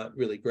it's not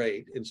really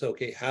great. And so,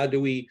 okay, how do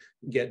we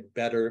get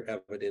better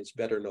evidence,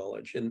 better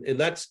knowledge? And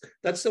that's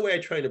the way I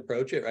try and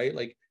approach it, right?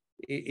 Like,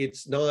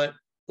 it's not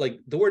like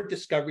the word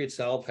discovery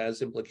itself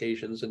has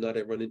implications, and not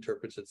everyone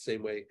interprets it the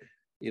same way.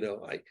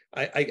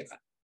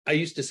 I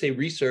used to say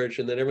research,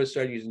 and then everyone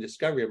started using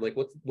discovery. I'm like,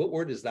 what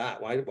word is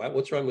that? Why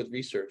what's wrong with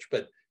research?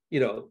 But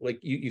like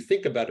you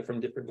think about it from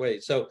different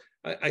ways. So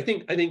I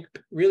think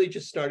really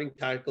just starting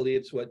tactically,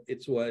 it's what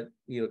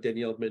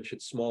Danielle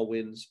mentioned, small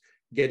wins,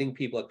 getting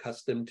people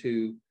accustomed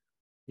to,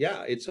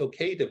 yeah, it's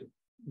okay to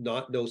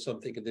not know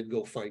something and then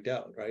go find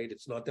out, right?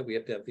 It's not that we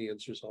have to have the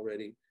answers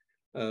already.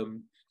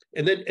 And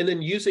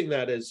then using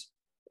that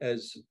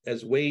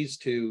as ways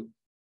to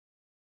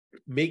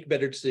make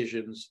better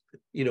decisions,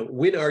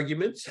 win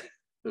arguments,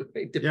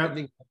 right?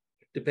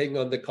 Depending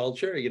on the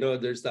culture.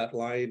 There's that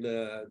line,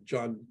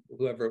 John,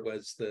 whoever it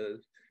was,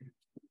 the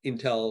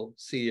Intel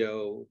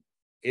CEO,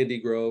 Andy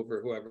Grove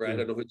or whoever, I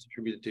don't know who it's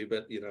attributed to,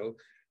 but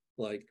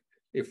like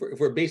if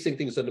we're basing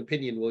things on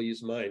opinion, we'll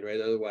use mine, right?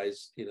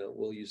 Otherwise,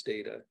 we'll use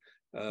data.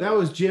 That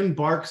was Jim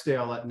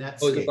Barksdale at Netscape.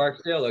 Oh, is it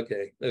Barksdale?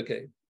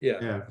 Okay.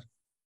 Yeah.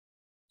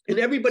 And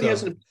everybody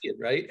has an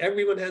opinion, right?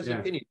 Everyone has an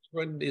opinion.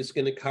 Everyone is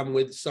going to come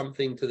with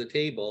something to the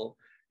table.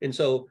 And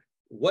so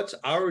what's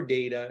our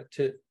data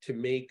to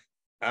make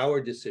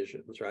our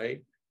decisions,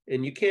 right?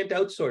 And you can't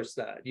outsource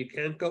that. You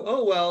can't go,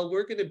 oh, well,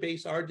 we're going to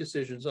base our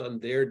decisions on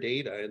their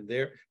data and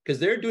because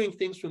they're doing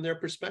things from their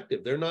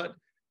perspective. They're not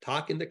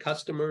talking to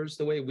customers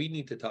the way we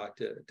need to talk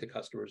to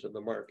customers in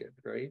the market,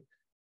 right?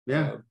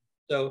 Yeah.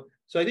 So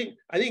I think,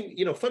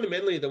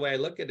 fundamentally the way I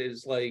look at it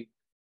is like,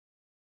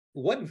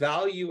 what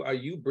value are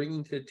you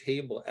bringing to the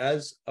table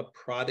as a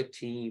product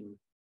team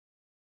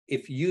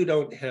if you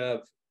don't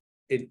have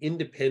an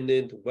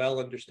independent,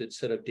 well-understood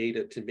set of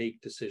data to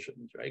make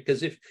decisions, right?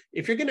 Because if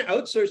you're going to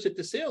outsource it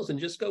to sales and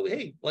just go,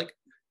 hey, like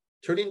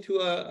turn into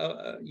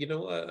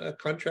a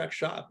contract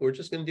shop, we're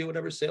just going to do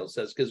whatever sales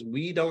says because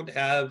we don't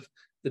have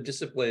the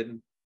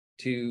discipline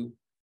to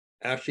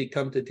actually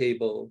come to the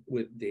table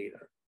with data.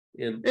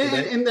 And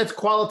that's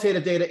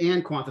qualitative data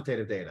and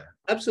quantitative data.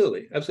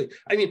 Absolutely.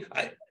 I mean,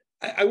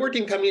 I worked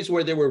in companies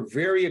where there were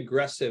very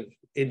aggressive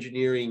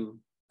engineering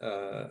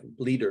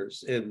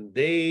leaders, and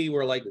they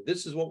were like,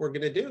 this is what we're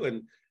going to do.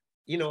 And,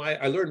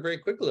 I learned very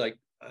quickly, like,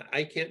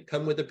 I can't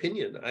come with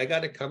opinion. I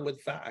got to come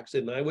with facts.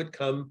 And I would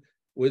come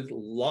with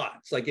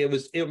lots. Like it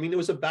was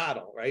a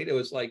battle, right? It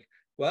was like,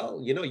 well,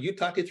 you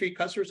talk to 3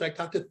 customers, I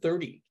talk to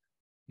 30.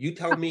 You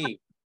tell me,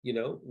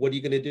 what are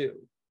you going to do?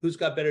 Who's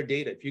got better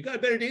data? If you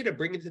got better data,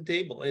 bring it to the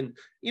table. And,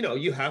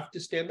 you have to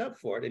stand up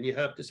for it. And you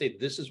have to say,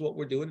 this is what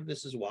we're doing.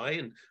 This is why.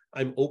 And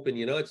I'm open,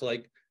 it's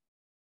like,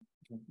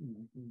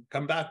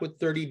 come back with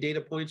 30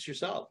 data points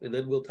yourself, and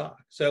then we'll talk.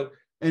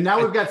 And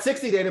now we've got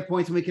 60 data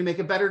points and we can make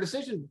a better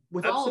decision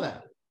with all of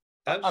that.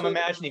 Absolutely. I'm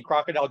imagining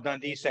Crocodile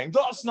Dundee saying,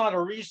 that's not a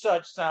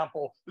research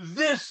sample.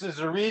 This is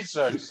a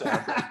research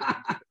sample.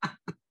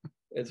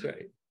 That's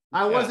right.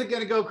 I wasn't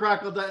going to go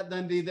Crocodile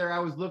Dundee there. I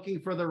was looking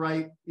for the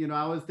right,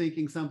 I was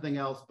thinking something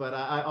else, but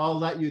I'll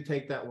let you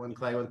take that one,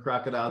 Clay, with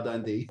Crocodile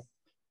Dundee.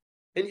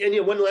 And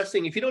one last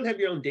thing, if you don't have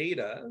your own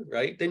data,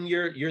 right, then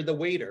you're the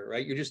waiter,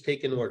 right? You're just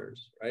taking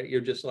orders, right?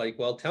 You're just like,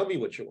 well, tell me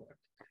what you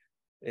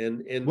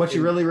want. And what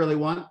you really, really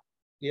want?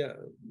 Yeah.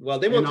 Well,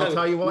 they won't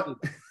tell you what.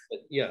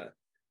 Yeah.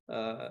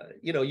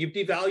 You've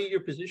devalued your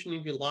position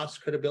and you've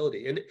lost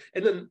credibility. And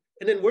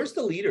then where's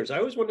the leaders? I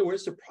always wonder,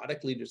 where's the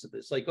product leaders of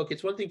this? Like, okay,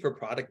 it's one thing for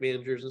product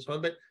managers and so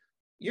on, but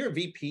you're a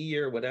VP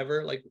or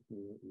whatever. Like,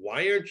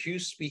 why aren't you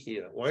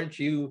speaking up? Why aren't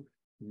you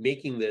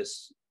making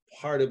this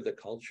part of the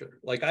culture?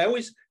 Like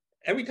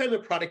every time a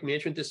product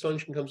management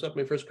dysfunction comes up,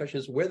 my first question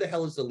is, where the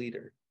hell is the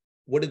leader?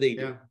 What do they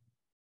do? Yeah.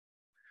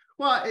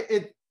 Well,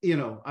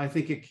 I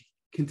think it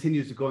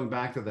continues to going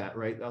back to that,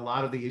 right? A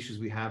lot of the issues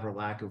we have are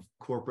lack of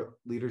corporate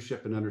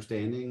leadership and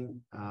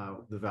understanding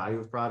the value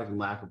of product, and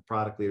lack of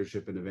product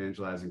leadership and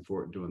evangelizing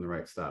for it and doing the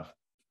right stuff.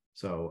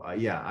 So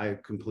I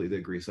completely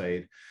agree,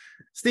 Saeed.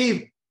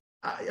 Steve,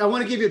 I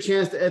want to give you a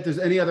chance to, if there's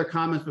any other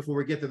comments before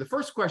we get there. The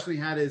first question we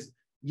had is,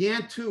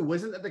 Yan Tu,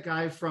 wasn't that the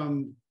guy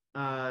from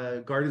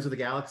Guardians of the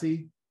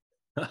Galaxy?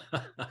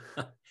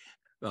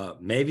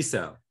 Maybe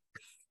so.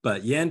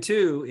 But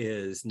Yan2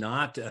 is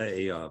not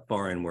a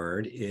foreign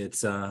word.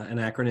 It's an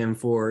acronym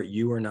for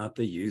 "you are not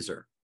the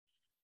user."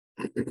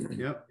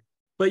 Yep.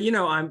 But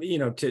I'm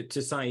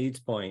to Saeed's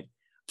point.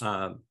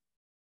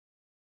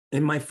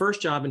 In my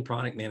first job in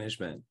product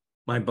management,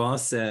 my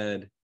boss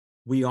said,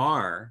 "We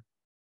are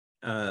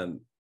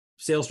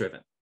sales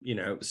driven.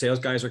 Sales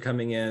guys are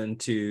coming in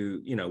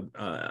to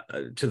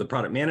the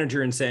product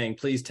manager and saying,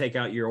 please take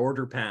out your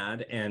order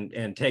pad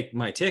and take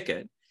my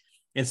ticket."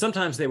 And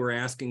sometimes they were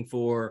asking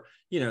for,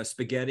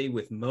 spaghetti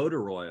with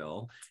motor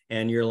oil.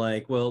 And you're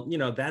like, well,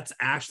 that's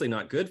actually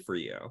not good for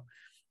you.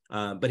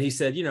 But he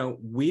said,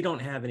 we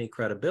don't have any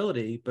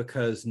credibility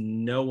because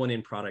no one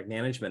in product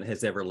management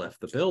has ever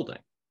left the building.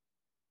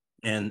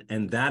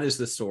 And that is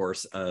the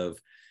source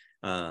of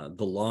the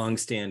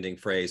long-standing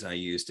phrase I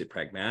used at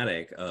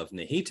Pragmatic of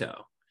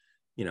Nihito.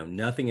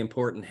 Nothing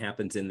important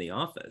happens in the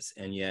office.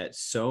 And yet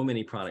so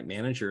many product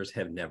managers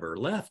have never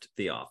left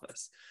the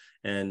office.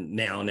 And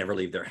now never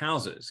leave their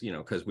houses,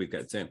 because we've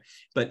got Zoom.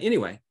 But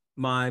anyway,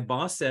 my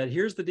boss said,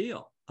 here's the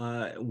deal.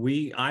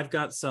 I've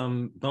got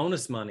some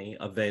bonus money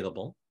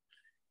available,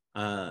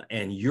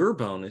 and your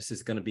bonus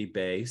is going to be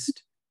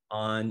based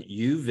on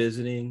you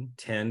visiting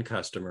 10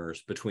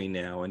 customers between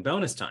now and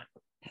bonus time.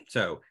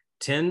 So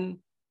 10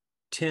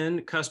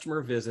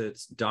 customer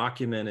visits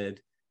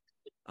documented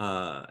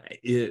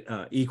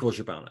equals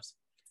your bonus.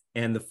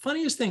 And the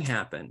funniest thing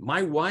happened.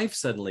 My wife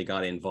suddenly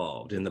got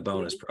involved in the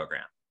bonus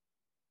program.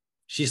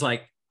 She's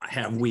like,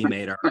 have we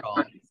made our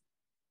call?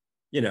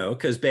 You know,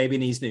 because baby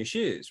needs new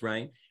shoes,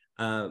 right?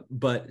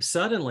 But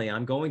suddenly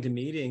I'm going to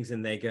meetings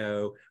and they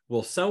go,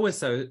 well,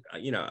 so-and-so,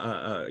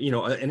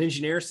 an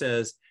engineer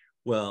says,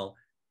 well,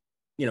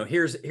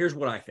 here's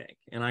what I think.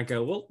 And I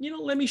go, well,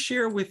 let me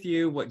share with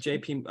you what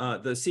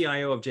the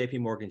CIO of JP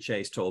Morgan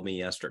Chase told me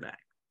yesterday.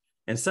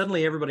 And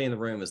suddenly everybody in the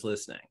room is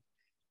listening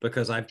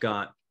because I've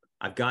got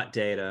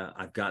data,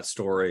 I've got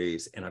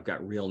stories, and I've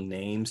got real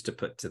names to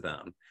put to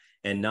them.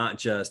 And not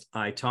just,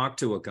 I talked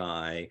to a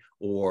guy,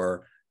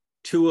 or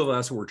two of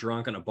us were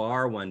drunk in a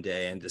bar one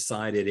day and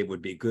decided it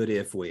would be good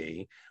if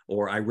we,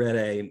 or I read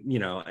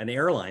an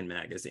airline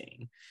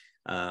magazine.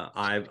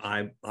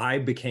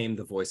 I became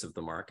the voice of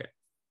the market.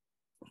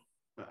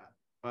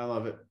 I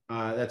love it.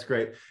 That's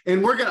great.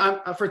 And we're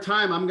gonna, for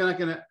time,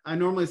 I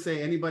normally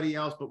say anybody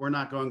else, but we're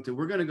not going to.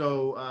 We're gonna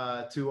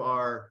go to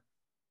our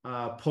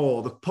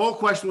poll. The poll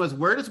question was,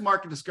 where does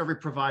market discovery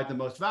provide the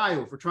most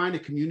value? If we're trying to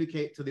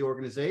communicate to the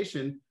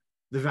organization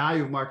the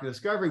value of market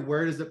discovery,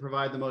 where does it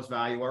provide the most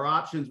value? Our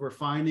options were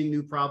finding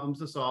new problems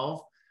to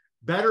solve,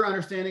 better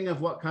understanding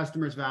of what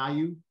customers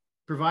value,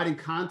 providing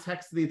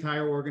context to the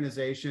entire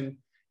organization,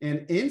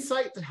 and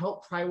insight to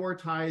help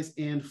prioritize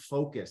and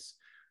focus.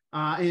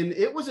 And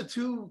it was a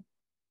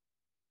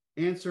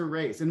 2-answer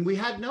race. And we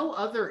had no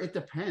other it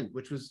depend,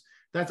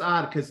 that's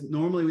odd because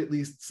normally at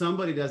least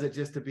somebody does it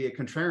just to be a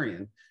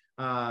contrarian.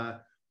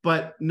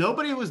 But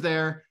nobody was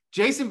there.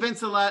 Jason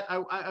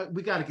Vincelette,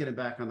 we got to get him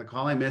back on the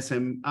call. I miss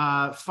him.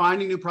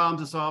 Finding new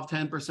problems to solve,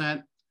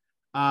 10%.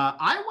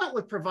 I went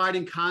with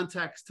providing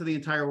context to the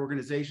entire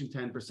organization,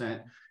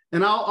 10%.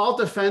 And I'll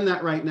defend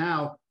that right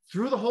now.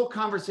 Through the whole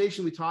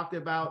conversation, we talked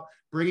about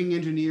bringing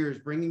engineers,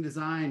 bringing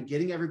design,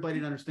 getting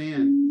everybody to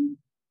understand.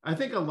 I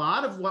think a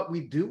lot of what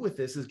we do with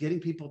this is getting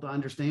people to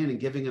understand and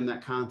giving them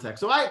that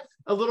context. So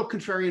a little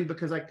contrarian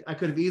because I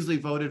could have easily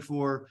voted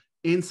for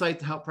insight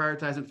to help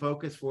prioritize and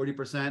focus,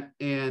 40%,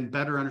 and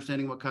better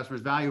understanding what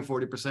customers value,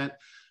 40%.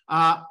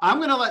 I'm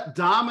going to let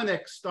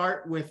Dominic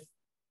start with,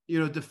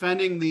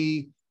 defending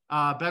the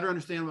better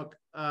understand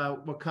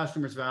what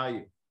customers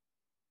value.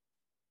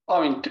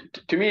 I mean,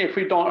 to me, if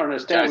we don't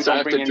understand, guys, I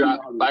have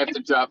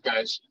to drop,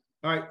 guys.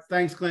 All right,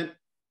 thanks, Clint.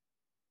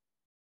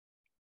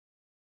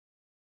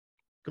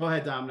 Go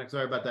ahead, Dominic.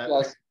 Sorry about that.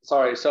 Yes,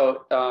 sorry.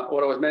 So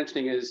what I was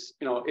mentioning is,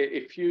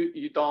 if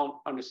you don't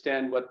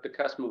understand what the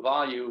customer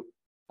value,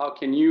 how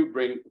can you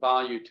bring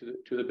value to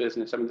the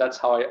business? I mean, that's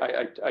how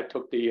I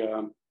took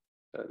the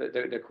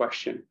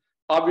question.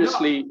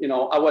 Obviously,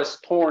 I was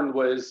torn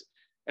with,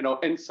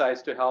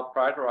 insights to help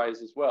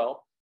prioritize as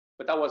well,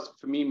 but that was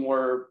for me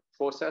more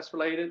process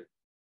related.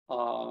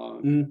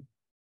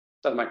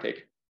 That's my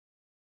take.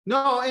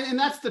 No, and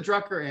that's the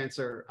Drucker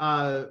answer,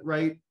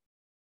 right?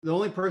 The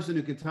only person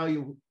who can tell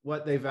you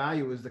what they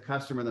value is the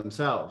customer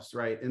themselves,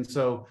 right? And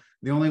so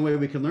the only way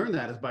we can learn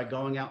that is by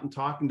going out and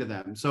talking to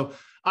them. So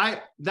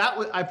I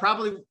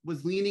probably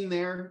was leaning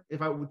there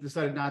if I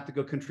decided not to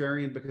go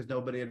contrarian because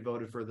nobody had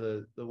voted for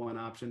the one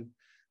option.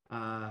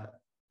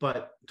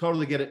 But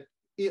totally get it.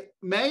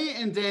 May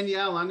and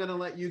Danielle, I'm going to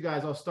let you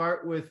guys. I'll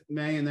start with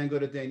May and then go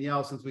to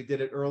Danielle since we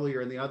did it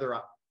earlier in the other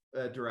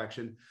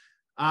direction.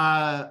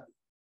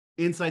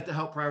 Insight to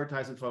help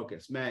prioritize and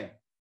focus. May.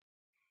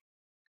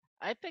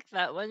 I picked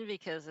that one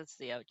because it's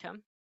the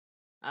outcome.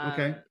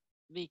 Okay.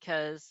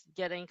 Because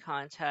getting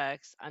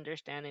context,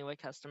 understanding what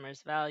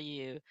customers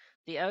value,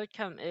 the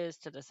outcome is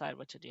to decide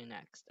what to do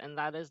next. And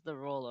that is the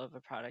role of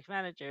a product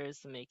manager, is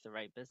to make the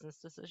right business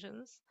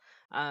decisions.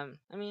 And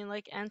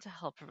to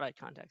help provide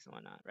context and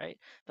whatnot, right?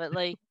 But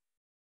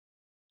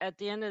at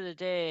the end of the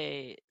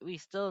day, we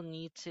still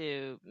need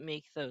to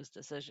make those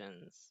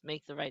decisions,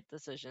 make the right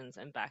decisions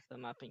and back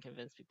them up and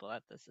convince people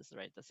that this is the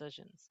right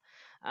decisions.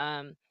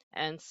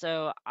 And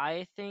so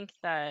I think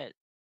that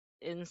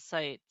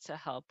insight to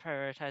help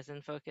prioritize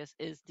and focus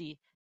is the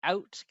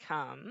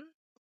outcome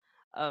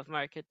of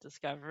market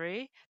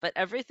discovery, but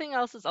everything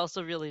else is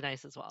also really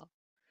nice as well.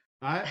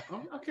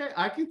 Okay.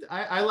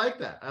 I like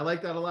that. I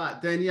like that a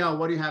lot. Danielle,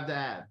 what do you have to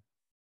add?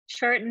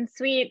 Short and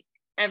sweet.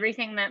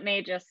 Everything that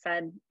May just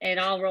said, it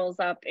all rolls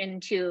up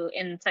into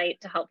insight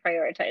to help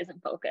prioritize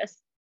and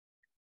focus.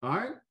 All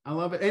right. I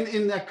love it.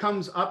 And that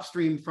comes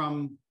upstream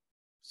from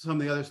some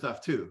of the other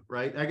stuff too,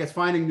 right? I guess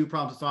finding new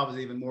problems to solve is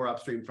even more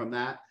upstream from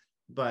that,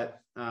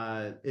 but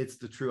it's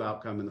the true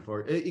outcome in the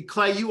forward.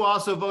 Clay, you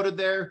also voted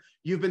there.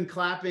 You've been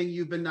clapping,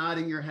 you've been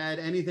nodding your head.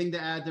 Anything to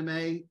add to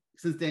May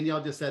since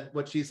Danielle just said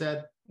what she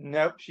said?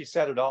 Nope, she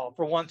said it all.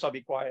 For once, I'll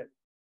be quiet.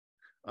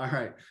 All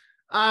right.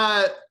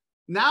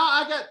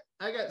 Now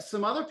I got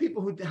some other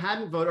people who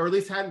hadn't voted, or at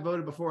least hadn't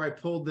voted before I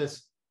pulled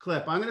this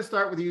clip. I'm going to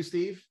start with you,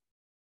 Steve.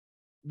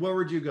 Where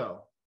would you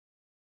go?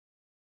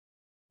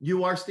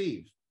 You are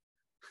Steve.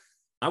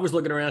 I was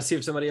looking around to see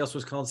if somebody else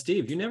was called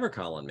Steve. You never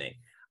call on me.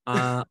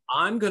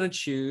 I'm going to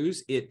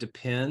choose it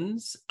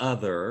depends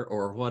other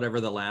or whatever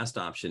the last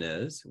option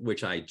is,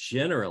 which I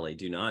generally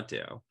do not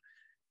do.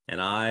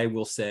 And I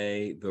will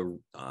say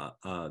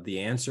the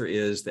answer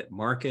is that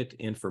market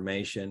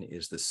information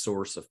is the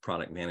source of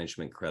product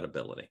management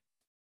credibility.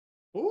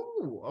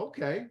 Oh,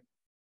 okay.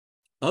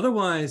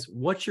 Otherwise,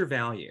 what's your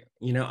value?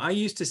 You know, I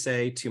used to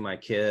say to my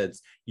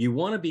kids, you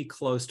want to be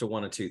close to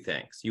one of two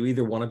things. You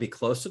either want to be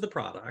close to the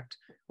product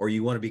or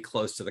you want to be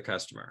close to the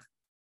customer.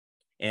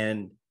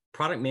 And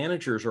product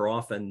managers are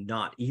often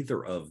not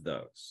either of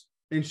those.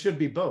 And should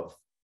be both.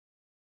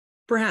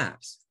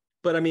 Perhaps.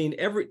 But I mean,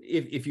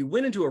 if you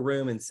went into a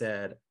room and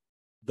said,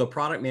 the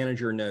product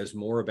manager knows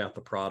more about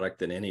the product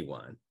than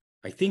anyone,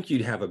 I think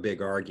you'd have a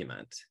big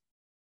argument.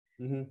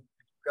 Mm-hmm.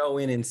 Go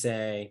in and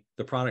say,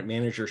 the product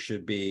manager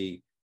should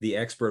be the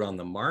expert on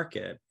the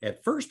market.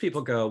 At first,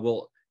 people go,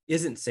 well,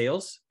 isn't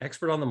sales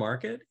expert on the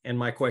market? And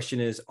my question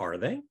is, are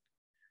they?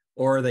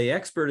 Or are they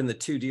expert in the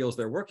two deals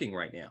they're working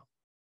right now?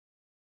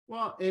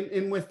 Well,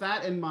 and with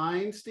that in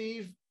mind,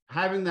 Steve,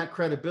 having that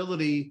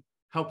credibility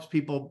helps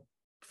people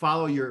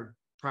follow your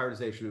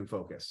prioritization and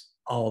focus.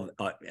 All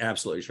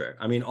absolutely true.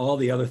 I mean, all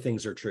the other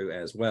things are true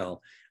as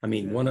well. I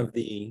mean, one of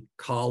the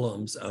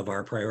columns of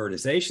our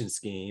prioritization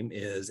scheme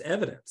is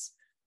evidence.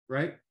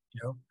 Right.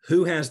 You know,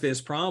 who has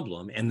this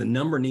problem, and the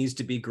number needs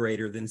to be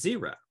greater than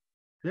 0.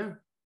 Yeah.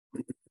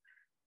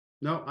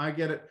 No, I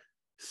get it.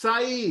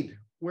 Saeed,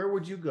 where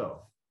would you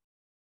go?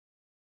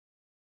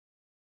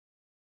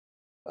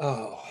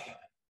 Oh,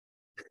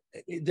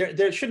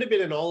 there should have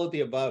been an all of the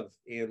above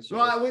answer.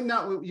 Well,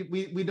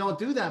 we don't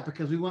do that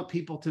because we want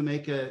people to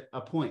make a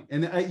point.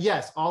 And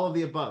yes, all of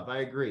the above. I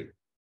agree.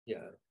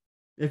 Yeah.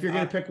 If you're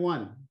going to pick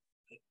one.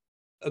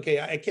 Okay,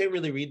 I can't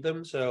really read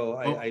them, so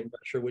I'm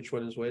not sure which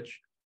one is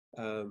which.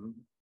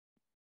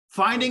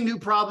 Finding new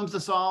problems to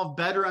solve,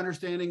 better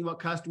understanding what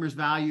customers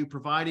value,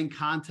 providing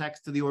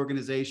context to the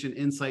organization,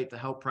 insight to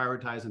help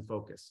prioritize and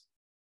focus.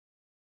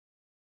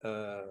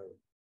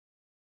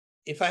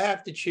 If I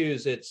have to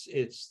choose,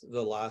 it's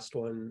the last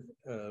one.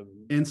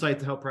 Insight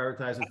to help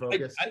prioritize and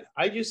focus.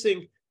 I just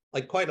think,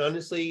 like, quite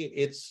honestly,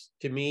 it's,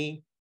 to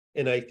me,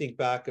 and I think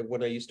back of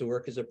when I used to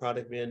work as a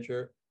product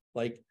manager,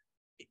 like,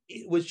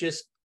 it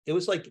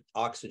was like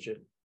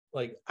oxygen.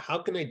 Like, how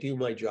can I do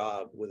my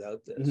job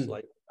without this? Mm-hmm.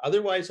 Like,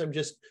 otherwise I'm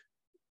just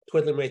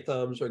twiddling my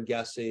thumbs or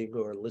guessing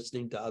or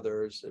listening to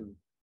others, and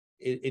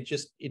it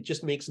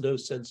just makes no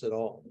sense at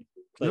all.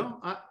 Like,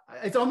 no,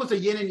 it's almost a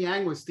yin and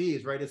yang with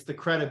Steve's, right? It's the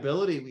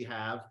credibility we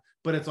have,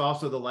 but it's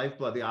also the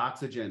lifeblood, the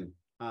oxygen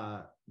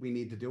we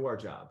need to do our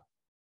job.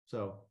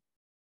 So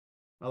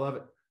I love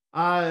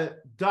it.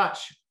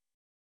 Dutch.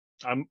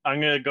 I'm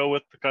going to go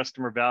with the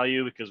customer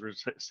value, because we're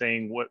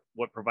saying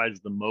what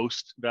provides the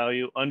most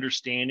value.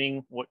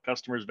 Understanding what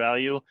customers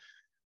value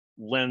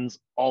lends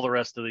all the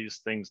rest of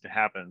these things to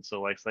happen. So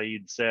like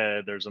Saeed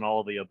said, there's an all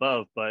of the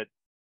above, but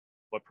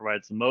what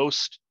provides the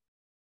most?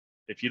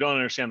 If you don't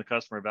understand the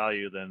customer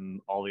value,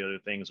 then all the other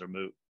things are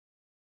moot.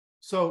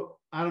 So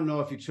I don't know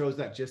if you chose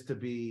that just to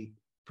be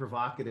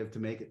provocative to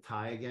make it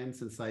tie again,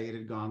 since Saeed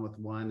had gone with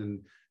one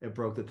and it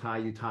broke the tie,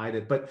 you tied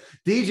it. But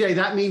DJ,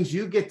 that means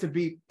you get to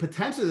be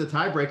potentially the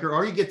tiebreaker,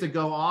 or you get to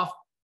go off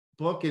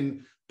book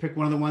and pick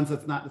one of the ones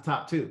that's not the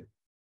top two.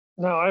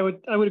 No, I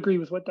would agree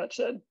with what Dutch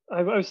said.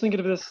 I was thinking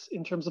of this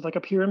in terms of like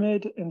a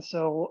pyramid. And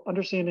so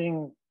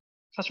understanding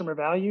customer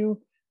value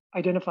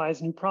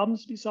identifies new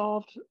problems to be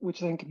solved,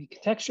 which then can be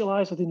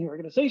contextualized within the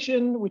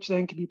organization, which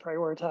then can be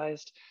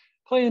prioritized,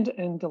 planned,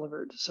 and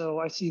delivered. So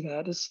I see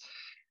that as,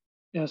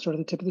 sort of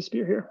the tip of the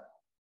spear here.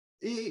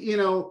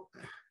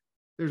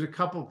 There's a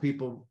couple of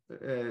people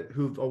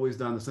who've always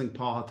done this thing.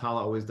 Paul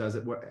Hatala always does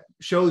it, where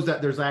shows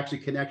that there's actually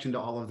connection to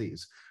all of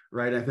these,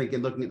 right? I think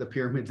in looking at the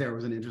pyramid, there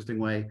was an interesting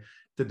way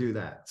to do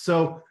that.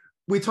 So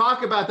we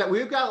talk about that.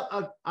 We've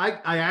got,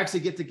 I actually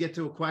get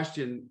to a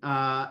question,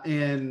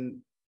 and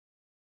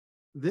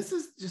this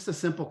is just a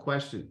simple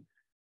question.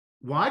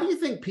 Why do you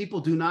think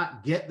people do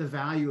not get the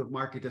value of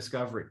market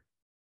discovery,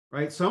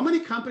 right? So many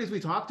companies we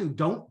talk to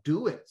don't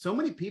do it. So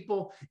many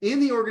people in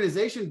the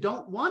organization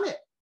don't want it.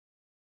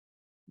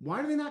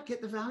 Why do they not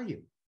get the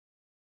value?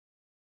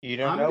 You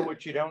don't know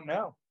what you don't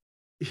know.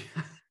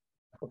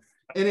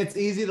 And it's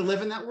easy to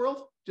live in that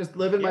world? Just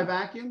live in my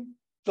vacuum?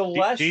 The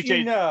less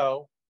you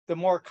know, the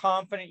more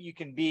confident you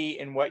can be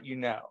in what you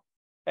know.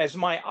 As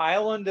my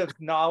island of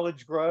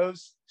knowledge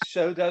grows,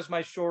 so does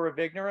my shore of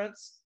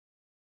ignorance.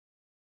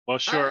 Well,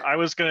 sure. I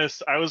was gonna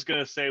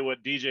say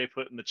what DJ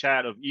put in the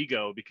chat of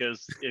ego,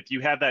 because if you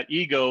have that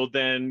ego,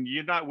 then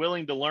you're not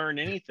willing to learn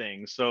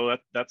anything. So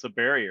that's a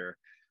barrier.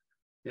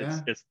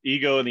 Yeah. It's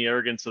ego and the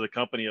arrogance of the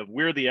company of,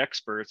 we're the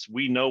experts.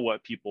 We know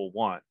what people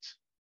want.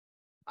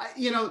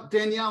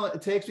 Danielle,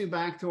 it takes me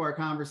back to our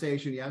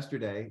conversation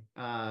yesterday.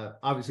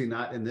 Obviously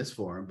not in this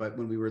forum, but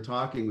when we were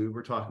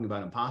talking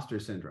about imposter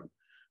syndrome,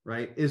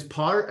 right? Do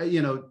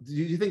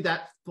you think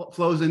that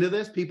flows into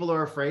this? People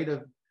are afraid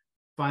of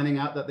finding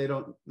out that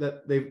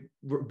they've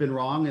been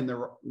wrong, and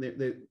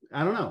they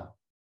I don't know.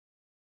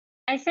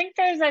 I think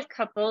there's a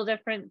couple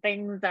different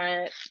things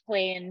that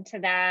play into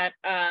that.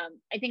 I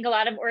think a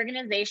lot of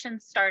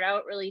organizations start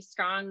out really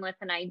strong with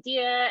an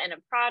idea and a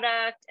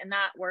product, and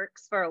that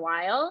works for a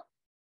while.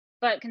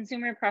 But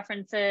consumer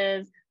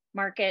preferences,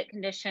 market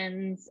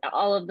conditions,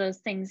 all of those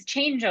things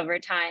change over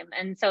time.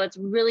 And so it's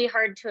really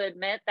hard to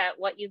admit that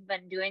what you've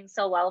been doing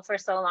so well for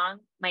so long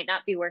might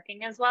not be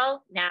working as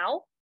well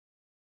now.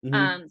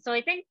 So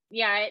I think,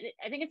 yeah,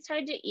 I think it's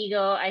tied to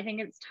ego. I think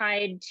it's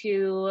tied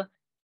to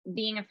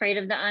being afraid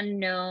of the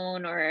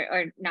unknown,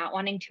 or not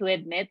wanting to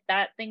admit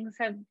that things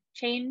have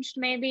changed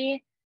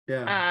maybe.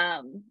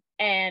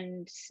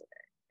 And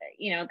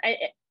you know,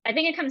 I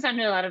think it comes down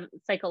to a lot of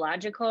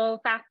psychological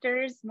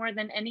factors more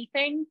than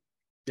anything.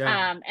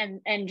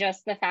 And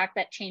just the fact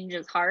that change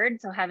is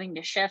hard. So having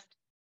to shift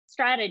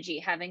strategy,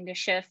 having to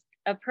shift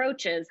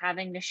approaches,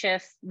 having to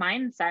shift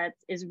mindsets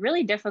is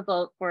really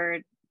difficult for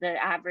the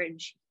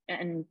average,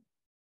 and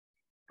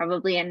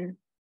probably in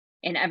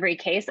every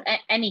case,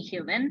 any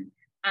human.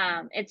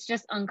 It's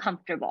just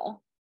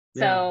uncomfortable.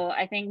 So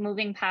I think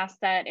moving past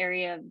that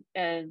area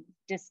of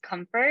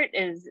discomfort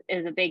is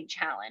a big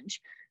challenge.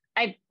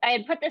 I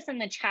had put this in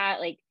the chat,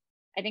 like,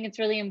 I think it's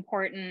really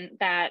important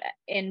that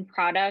in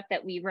product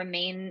that we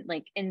remain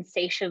like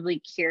insatiably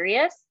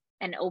curious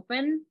and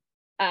open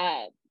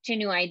to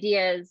new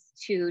ideas,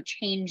 to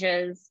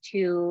changes,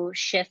 to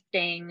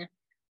shifting,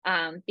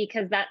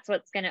 because that's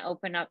what's going to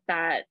open up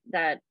that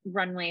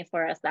runway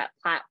for us, that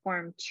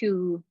platform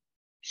to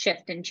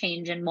shift and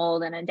change and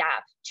mold and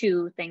adapt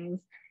to things,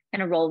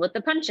 kind of roll with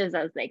the punches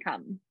as they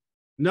come.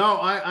 No,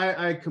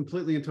 I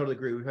completely and totally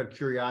agree. We've had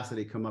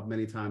curiosity come up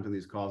many times in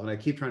these calls, and I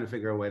keep trying to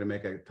figure a way to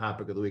make a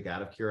topic of the week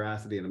out of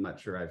curiosity, and I'm not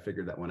sure I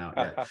figured that one out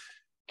yet.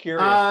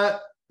 Curious.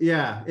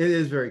 Yeah, it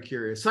is very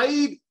curious.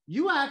 Saeed,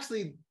 you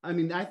actually, I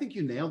mean, I think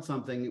you nailed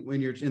something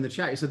when you're in the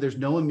chat. You said there's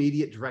no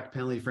immediate direct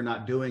penalty for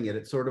not doing it.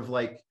 It's sort of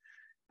like,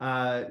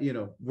 you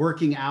know,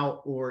 working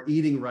out or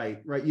eating right?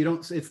 You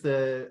don't, it's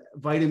the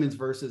vitamins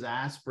versus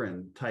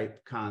aspirin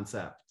type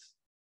concept.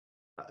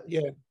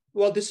 Yeah,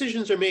 well,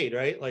 decisions are made,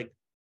 right? Like,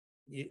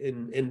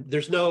 and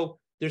there's no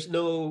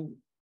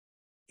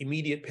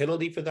immediate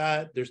penalty for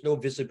that. There's no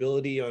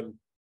visibility on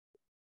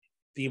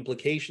the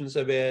implications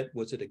of it.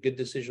 Was it a good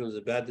decision? Was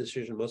it a bad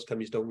decision? Most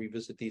companies don't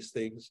revisit these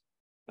things.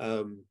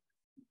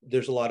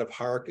 There's a lot of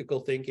hierarchical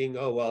thinking.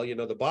 Oh, well, you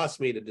know, the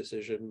boss made a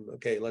decision.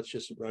 Okay, let's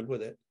just run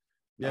with it.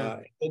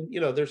 And you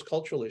know, there's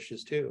cultural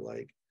issues too.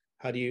 Like,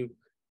 how do you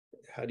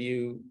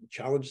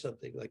challenge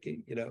something? Like,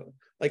 you know,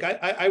 like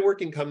I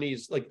work in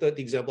companies like the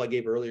example I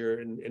gave earlier,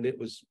 and it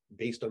was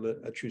based on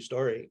a true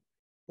story.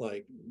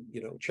 Like,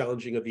 you know,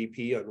 challenging a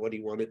VP on what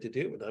he wanted to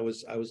do, and I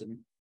was an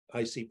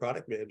IC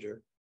product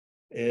manager,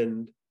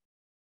 and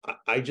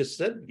I just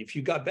said, if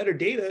you got better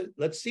data,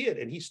 let's see it.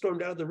 And he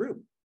stormed out of the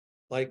room,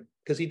 like,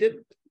 because he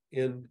didn't.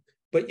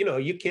 But you know,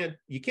 you can't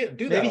do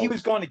that. Maybe he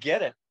was going to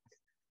get it.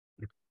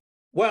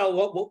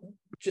 Well,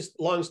 just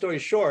long story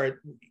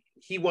short,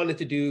 he wanted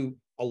to do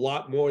a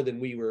lot more than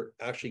we were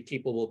actually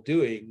capable of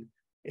doing,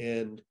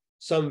 and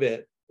some of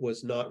it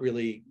was not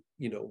really,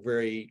 you know,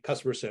 very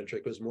customer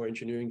centric. It was more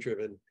engineering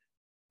driven.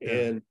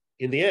 And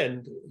in the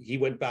end, he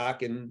went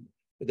back, and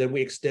then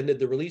we extended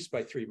the release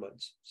by 3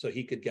 months so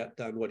he could get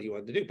done what he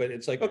wanted to do. But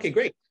it's like, okay,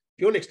 great. If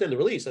you want to extend the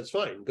release, that's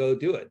fine. Go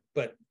do it.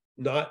 But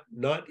not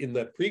in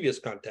the previous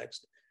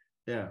context.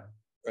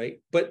 Right.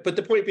 But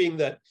the point being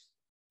that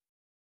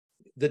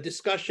the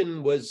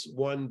discussion was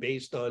one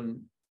based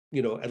on,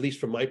 you know, at least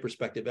from my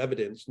perspective,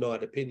 evidence,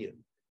 not opinion.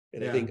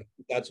 And I think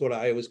that's what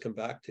I always come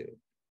back to.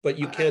 But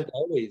you can't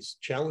always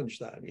challenge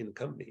that in a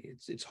company.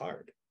 It's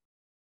hard.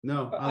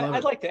 No,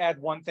 I'd like to add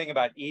one thing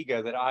about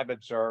ego that I've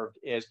observed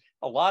is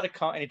a lot of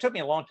and it took me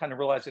a long time to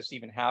realize this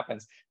even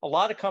happens. A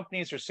lot of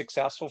companies are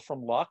successful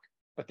from luck,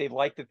 but they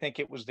like to think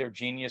it was their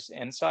genius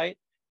insight.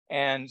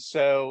 And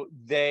so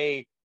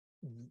they're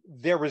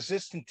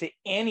resistant to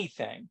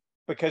anything,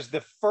 because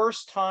the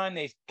first time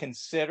they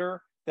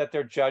consider that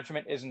their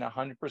judgment isn't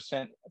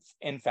 100%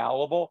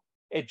 infallible,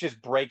 it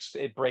just breaks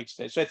it.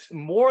 So it's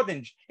more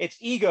than, it's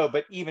ego,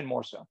 but even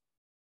more so.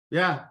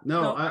 Yeah,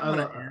 no, I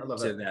love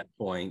that. To that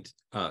point,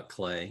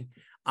 Clay,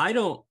 I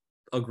don't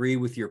agree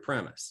with your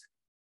premise.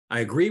 I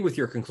agree with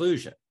your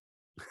conclusion,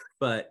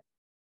 but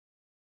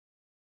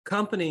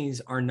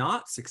companies are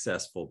not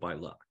successful by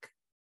luck.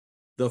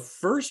 The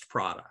first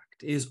product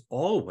is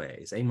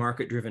always a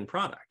market-driven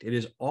product. It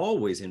is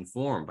always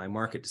informed by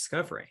market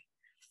discovery,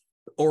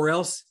 or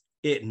else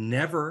it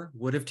never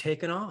would have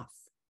taken off.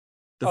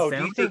 The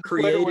founder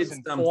created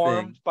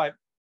something.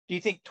 Do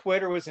you think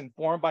Twitter was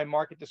informed by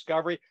market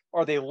discovery,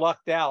 or they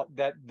lucked out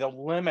that the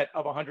limit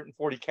of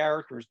 140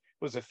 characters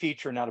was a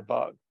feature, not a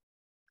bug?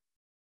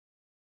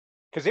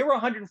 Because they were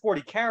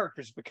 140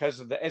 characters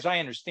because of the, as I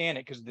understand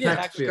it, because of the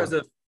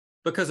text.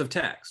 Because of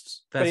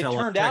texts. That's but it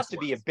turned out to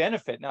be a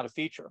benefit, not a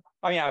feature.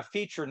 I mean, a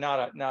feature, not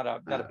a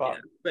bug. Yeah.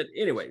 But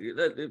anyway,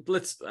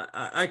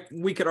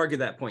 we could argue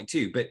that point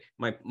too. But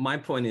my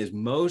point is,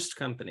 most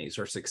companies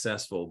are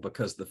successful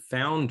because the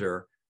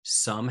founder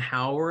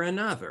somehow or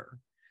another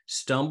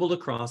stumbled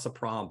across a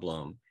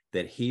problem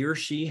that he or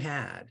she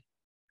had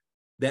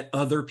that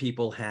other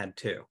people had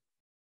too.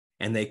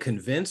 And they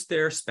convinced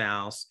their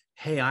spouse,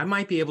 hey, I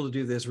might be able to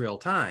do this real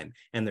time.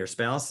 And their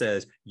spouse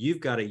says,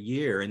 you've got a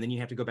year, and then you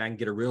have to go back and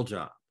get a real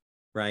job,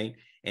 right?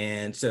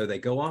 And so they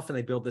go off and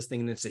they build this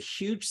thing, and it's a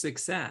huge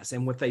success.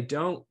 And what they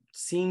don't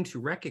seem to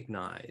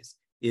recognize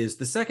is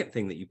the second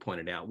thing that you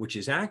pointed out, which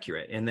is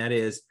accurate. And that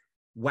is,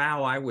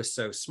 wow, I was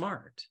so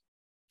smart.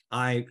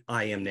 I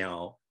am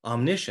now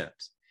omniscient,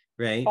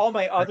 right? All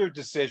my other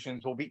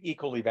decisions will be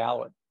equally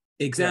valid.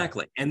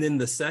 Exactly. Yeah. And then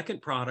the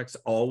second product's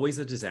always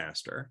a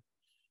disaster.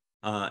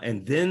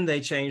 And then they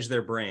change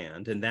their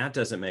brand, and that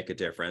doesn't make a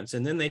difference.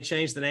 And then they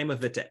change the name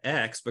of it to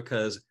X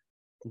because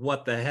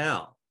what the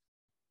hell?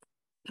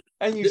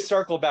 And you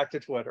circle back to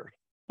Twitter.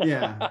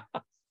 Yeah.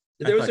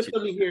 There was a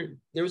company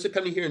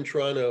here in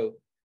Toronto,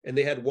 and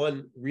they had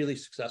one really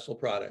successful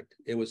product.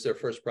 It was their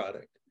first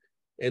product.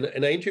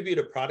 And I interviewed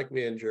a product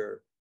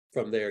manager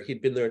from there.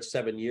 He'd been there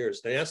 7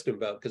 years. And I asked him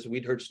about, because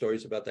we'd heard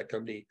stories about that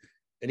company.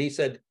 And he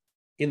said,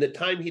 in the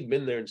time he'd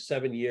been there in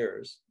 7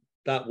 years,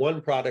 that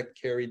one product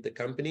carried the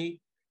company.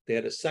 They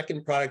had a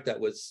second product that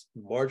was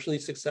marginally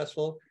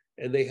successful,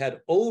 and they had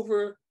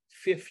over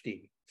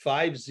 50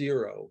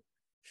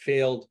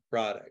 failed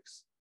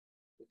products.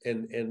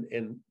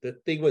 And the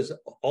thing was,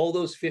 all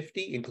those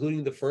 50,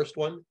 including the first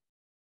one,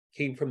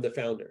 came from the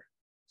founder.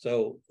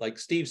 So like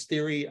Steve's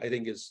theory, I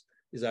think is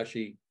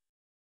actually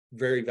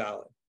very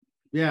valid.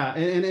 Yeah,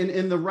 and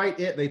in the right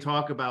they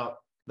talk about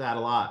that a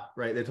lot,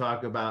 right? They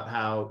talk about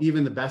how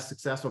even the best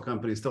successful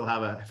companies still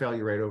have a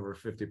failure rate over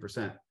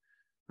 50%.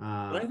 But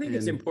I think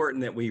it's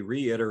important that we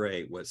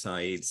reiterate what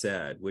Saeed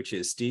said, which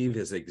is Steve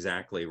is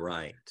exactly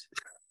right.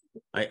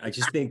 I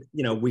just think,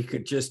 we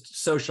could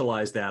just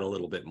socialize that a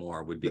little bit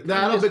more. Would be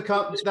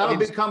that'll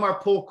become our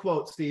pull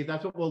quote, Steve.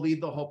 That's what we'll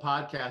lead the whole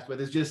podcast with.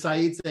 Is just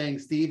Saeed saying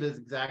Steve is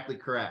exactly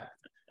correct.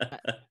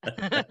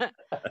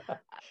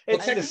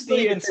 It's the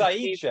Steve and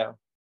Saeed show.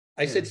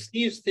 I said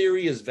Steve's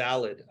theory is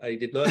valid. I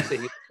did not say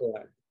he's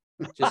correct.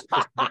 Just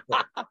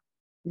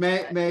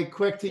May,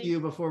 quick to you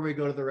before we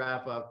go to the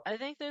wrap up. I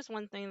think there's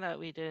one thing that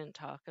we didn't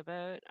talk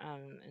about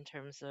in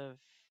terms of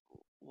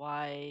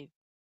why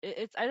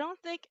I don't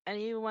think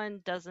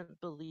anyone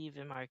doesn't believe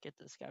in market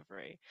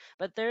discovery,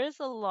 but there is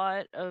a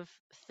lot of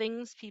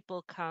things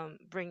people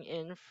bring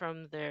in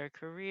from their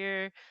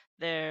career,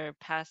 their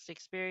past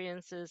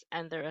experiences,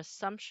 and their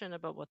assumption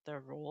about what their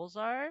roles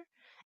are.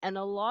 And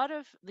a lot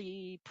of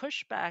the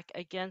pushback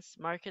against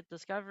market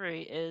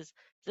discovery is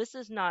this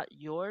is not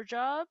your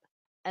job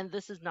and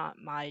this is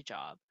not my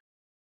job.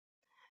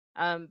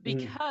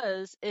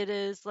 Because it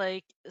is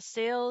like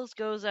sales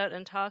goes out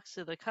and talks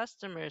to the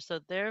customer,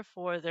 so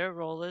therefore their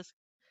role is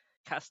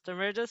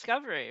customer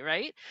discovery,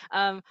 right?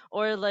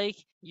 Or like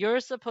you're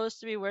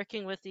supposed to be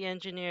working with the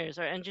engineers,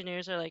 or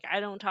engineers are like,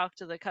 I don't talk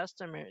to the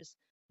customers.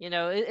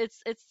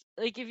 It's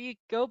like if you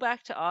go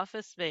back to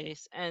Office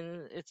Space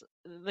and it's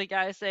the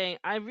guy saying,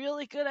 I'm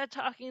really good at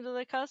talking to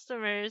the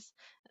customers.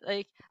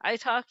 Like I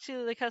talk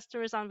to the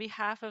customers on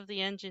behalf of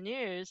the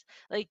engineers.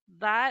 Like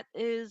that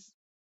is,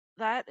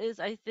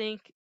 I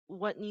think,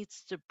 what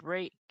needs to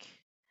break,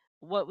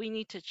 what we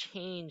need to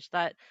change,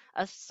 that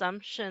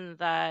assumption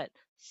that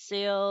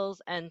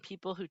sales and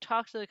people who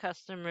talk to the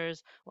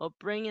customers will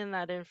bring in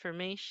that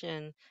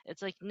information.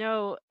 It's like,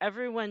 no,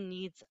 everyone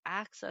needs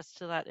access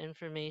to that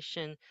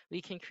information.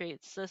 We can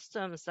create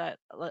systems that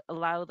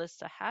allow this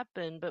to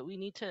happen, but we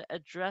need to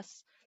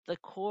address the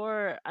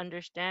core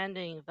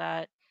understanding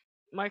that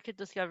market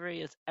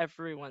discovery is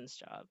everyone's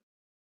job.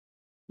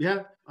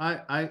 Yeah,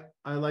 I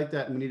like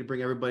that, and we need to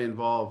bring everybody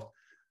involved.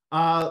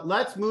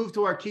 Let's move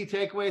to our key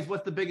takeaways.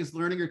 What's the biggest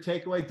learning or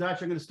takeaway?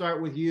 Dutch, I'm going to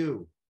start with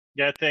you.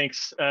 Yeah,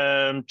 thanks.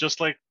 Just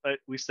like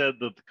we said,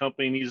 the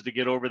company needs to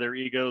get over their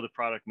ego. The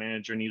product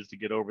manager needs to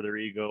get over their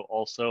ego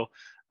also.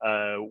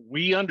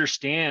 We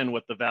understand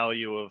what the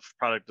value of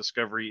product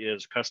discovery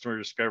is, customer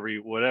discovery,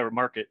 whatever,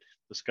 market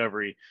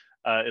discovery.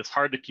 It's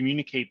hard to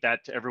communicate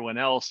that to everyone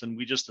else, and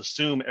we just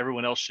assume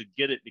everyone else should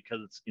get it because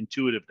it's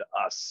intuitive to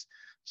us.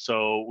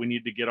 So we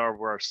need to get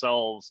over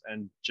ourselves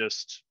and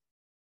just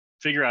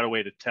figure out a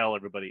way to tell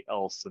everybody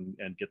else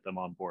and get them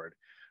on board.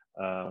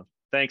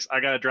 Thanks.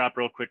 I got to drop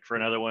real quick for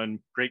another one.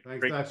 Great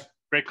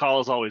call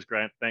as always,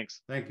 Grant.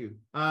 Thanks. Thank you.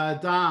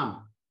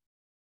 Dom.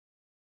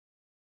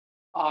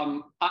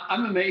 I'm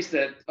amazed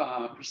that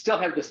we still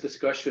have this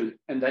discussion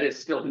and that is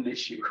still an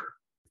issue.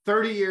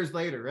 30 years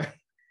later,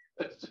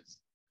 right?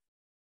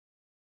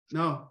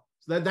 No,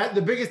 so that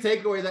the biggest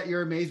takeaway that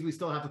you're amazed we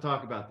still have to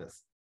talk about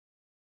this.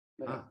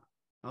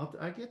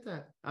 I get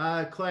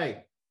that.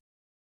 Clay.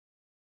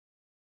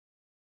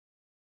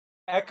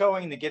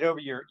 Echoing to get over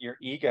your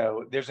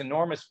ego, there's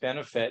enormous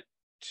benefit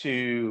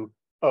to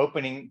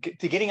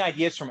getting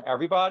ideas from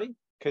everybody,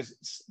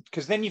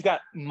 because then you've got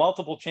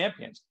multiple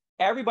champions.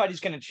 Everybody's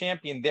going to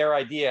champion their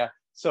idea.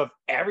 So if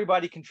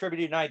everybody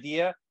contributed an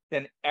idea,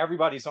 then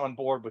everybody's on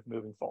board with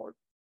moving forward.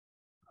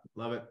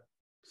 Love it.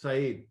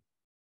 Saeed.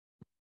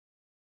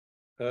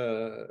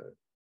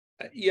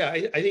 Yeah,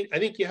 I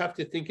think you have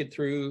to think it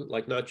through,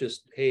 like not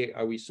just, hey,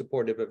 are we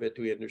supportive of it?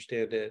 Do we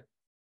understand it?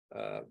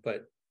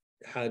 But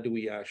how do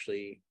we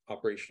actually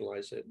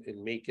operationalize it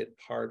and make it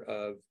part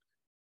of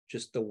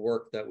just the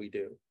work that we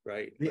do,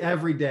 right? The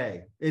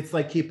everyday. It's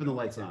like keeping the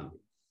lights on.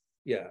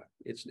 Yeah,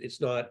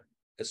 it's not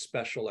a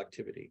special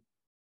activity.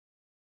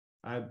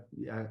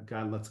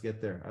 God, let's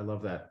get there. I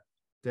love that.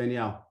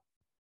 Danielle.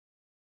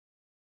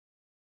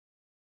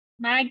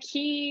 My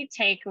key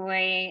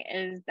takeaway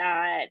is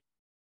that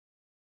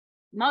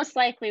most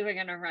likely we're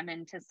going to run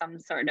into some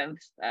sort of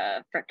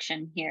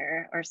friction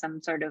here, or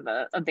some sort of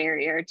a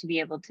barrier to be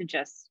able to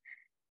just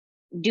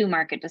do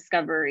market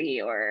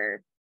discovery,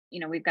 or, you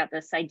know, we've got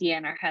this idea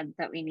in our heads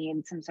that we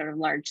need some sort of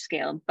large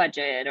scale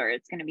budget, or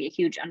it's going to be a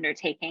huge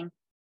undertaking.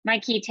 My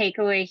key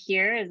takeaway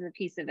here is a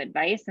piece of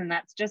advice, and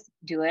that's just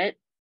do it.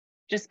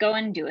 Just go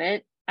and do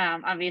it.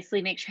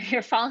 Obviously, make sure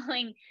you're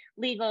following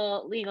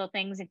legal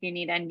things if you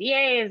need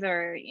NDAs,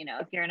 or, you know,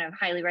 if you're in a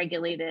highly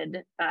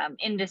regulated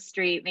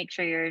industry, make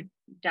sure you're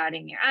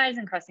dotting your I's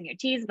and crossing your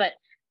T's, but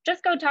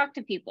just go talk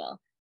to people.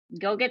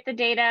 Go get the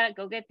data,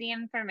 go get the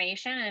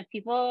information. And if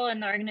people in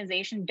the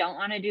organization don't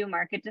want to do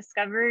market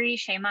discovery,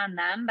 shame on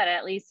them, but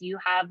at least you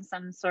have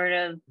some sort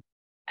of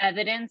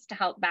evidence to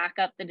help back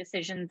up the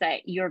decisions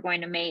that you're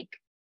going to make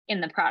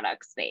in the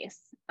product space.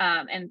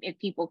 And if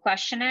people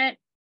question it,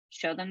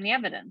 show them the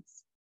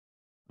evidence.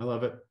 I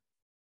love it.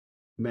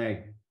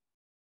 May.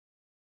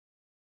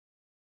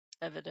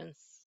 Evidence.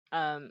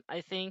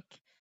 I think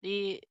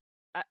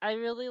I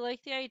really like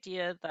the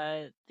idea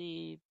that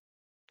the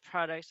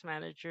product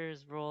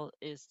manager's role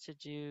is to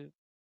do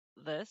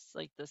this.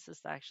 Like, this is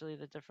actually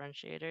the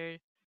differentiator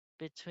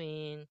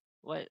between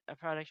what a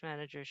product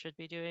manager should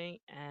be doing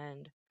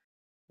and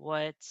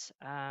what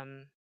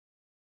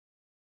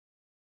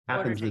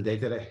Happens in the day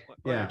to day.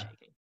 Yeah. Order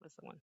taking was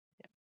the one.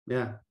 Yeah.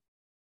 Yeah.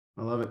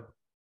 I love it.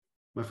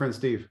 My friend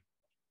Steve.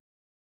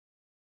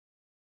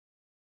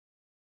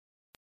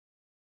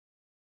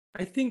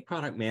 I think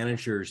product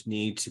managers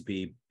need to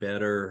be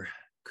better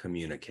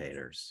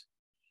communicators.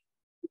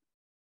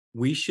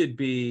 We should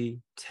be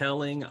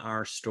telling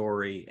our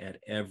story at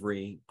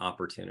every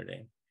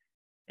opportunity.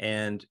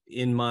 And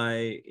in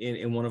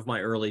one of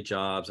my early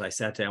jobs, I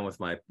sat down with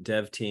my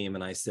dev team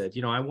and I said,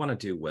 you know, I want to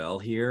do well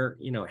here.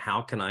 You know,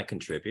 how can I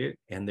contribute?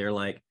 And they're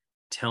like,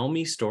 tell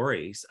me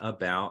stories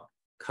about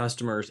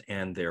customers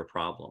and their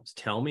problems.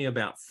 Tell me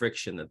about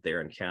friction that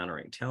they're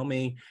encountering. Tell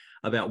me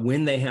about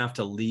when they have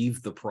to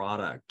leave the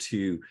product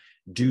to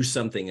do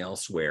something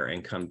elsewhere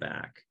and come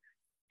back.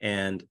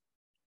 And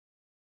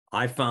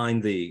I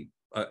find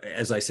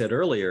as I said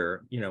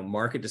earlier, you know,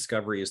 market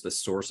discovery is the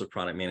source of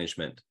product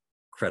management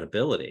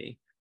credibility.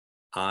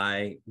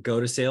 I go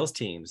to sales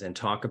teams and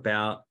talk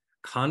about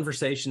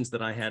conversations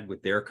that I had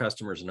with their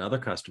customers and other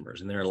customers,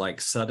 and they're like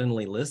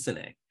suddenly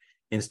listening,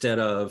 instead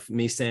of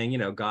me saying, you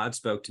know, God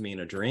spoke to me in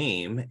a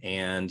dream,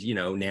 and, you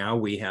know, now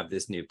we have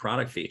this new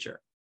product feature.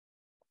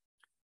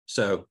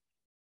 So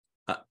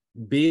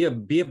be a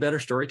better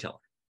storyteller.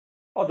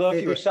 Although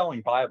if you were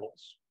selling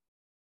Bibles.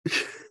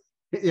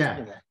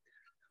 Yeah.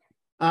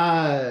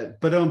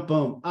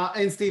 Boom.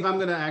 And Steve, I'm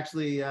going to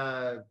actually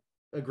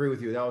agree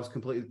with you. That was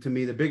completely, to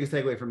me, the biggest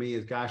takeaway for me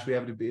is, gosh, we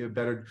have to be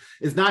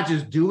it's not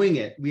just doing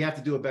it. We have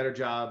to do a better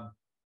job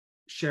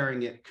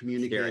sharing it,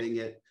 communicating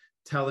it,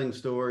 telling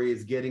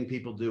stories, getting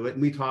people to do it.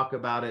 And we talk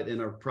about it in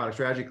our product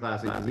strategy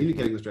class and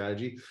communicating the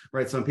strategy,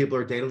 right? Some people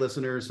are data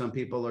listeners, some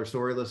people are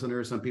story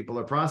listeners, some people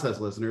are process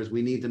listeners.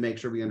 We need to make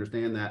sure we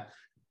understand that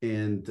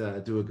and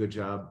do a good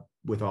job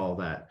with all of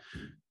that.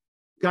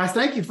 Guys,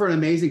 thank you for an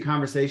amazing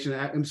conversation.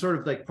 I'm sort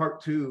of like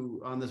part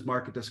two on this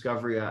market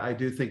discovery. I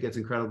do think it's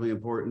incredibly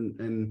important,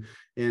 and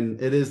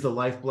it is the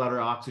lifeblood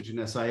or oxygen,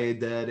 as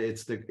Saeed said.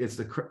 It's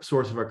the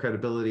source of our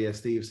credibility, as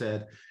Steve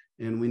said,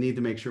 and we need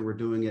to make sure we're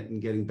doing it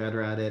and getting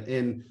better at it.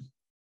 And,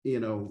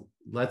 you know,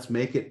 let's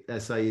make it,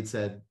 as Saeed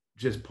said,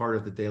 just part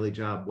of the daily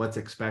job. What's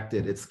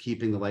expected? It's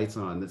keeping the lights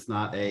on. It's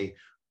not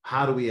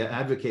how do we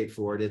advocate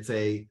for it?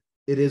 It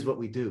is what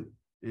we do.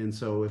 And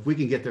so if we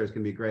can get there, it's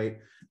going to be great.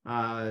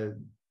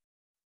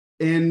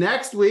 And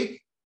next week,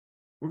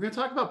 we're going to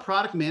talk about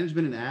product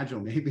management and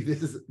Agile. Maybe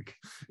this is,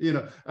 you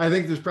know, I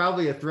think there's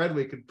probably a thread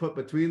we could put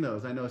between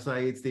those. I know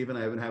Saeed, Steve, and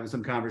I have been having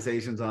some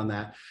conversations on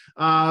that.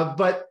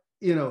 But,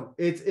 you know,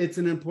 it's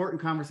an important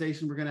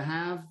conversation we're going to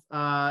have.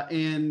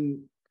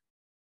 And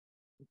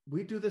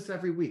we do this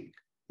every week.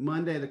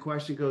 Monday, the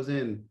question goes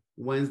in.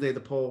 Wednesday, the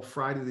poll.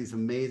 Friday, these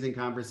amazing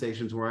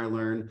conversations where I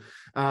learn.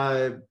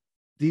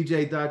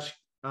 DJ Dutch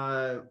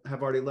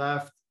have already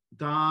left.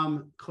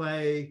 Dom,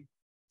 Clay,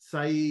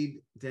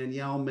 Saeed,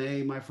 Danielle,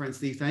 May, my friend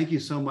Steve, thank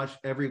you so much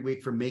every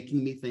week for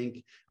making me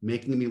think,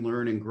 making me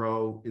learn and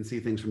grow and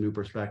see things from new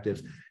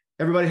perspectives.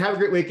 Everybody have a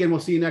great weekend.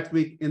 We'll see you next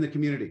week in the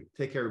community.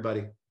 Take care,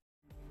 everybody.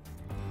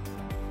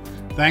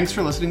 Thanks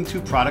for listening to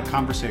Product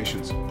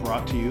Conversations,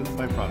 brought to you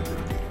by Product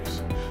Growth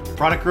Leaders.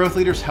 Product Growth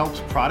Leaders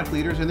helps product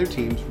leaders and their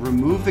teams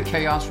remove the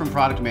chaos from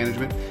product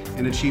management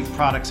and achieve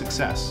product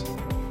success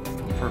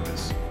on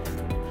purpose.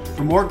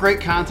 For more great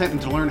content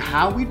and to learn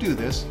how we do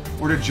this,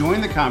 or to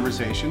join the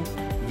conversation,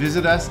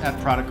 visit us at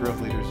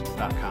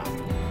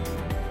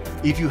productgrowthleaders.com.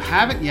 If you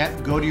haven't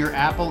yet, go to your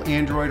Apple,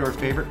 Android, or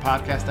favorite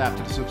podcast app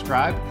to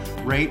subscribe,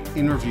 rate,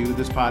 and review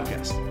this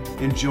podcast.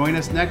 And join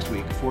us next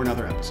week for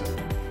another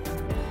episode.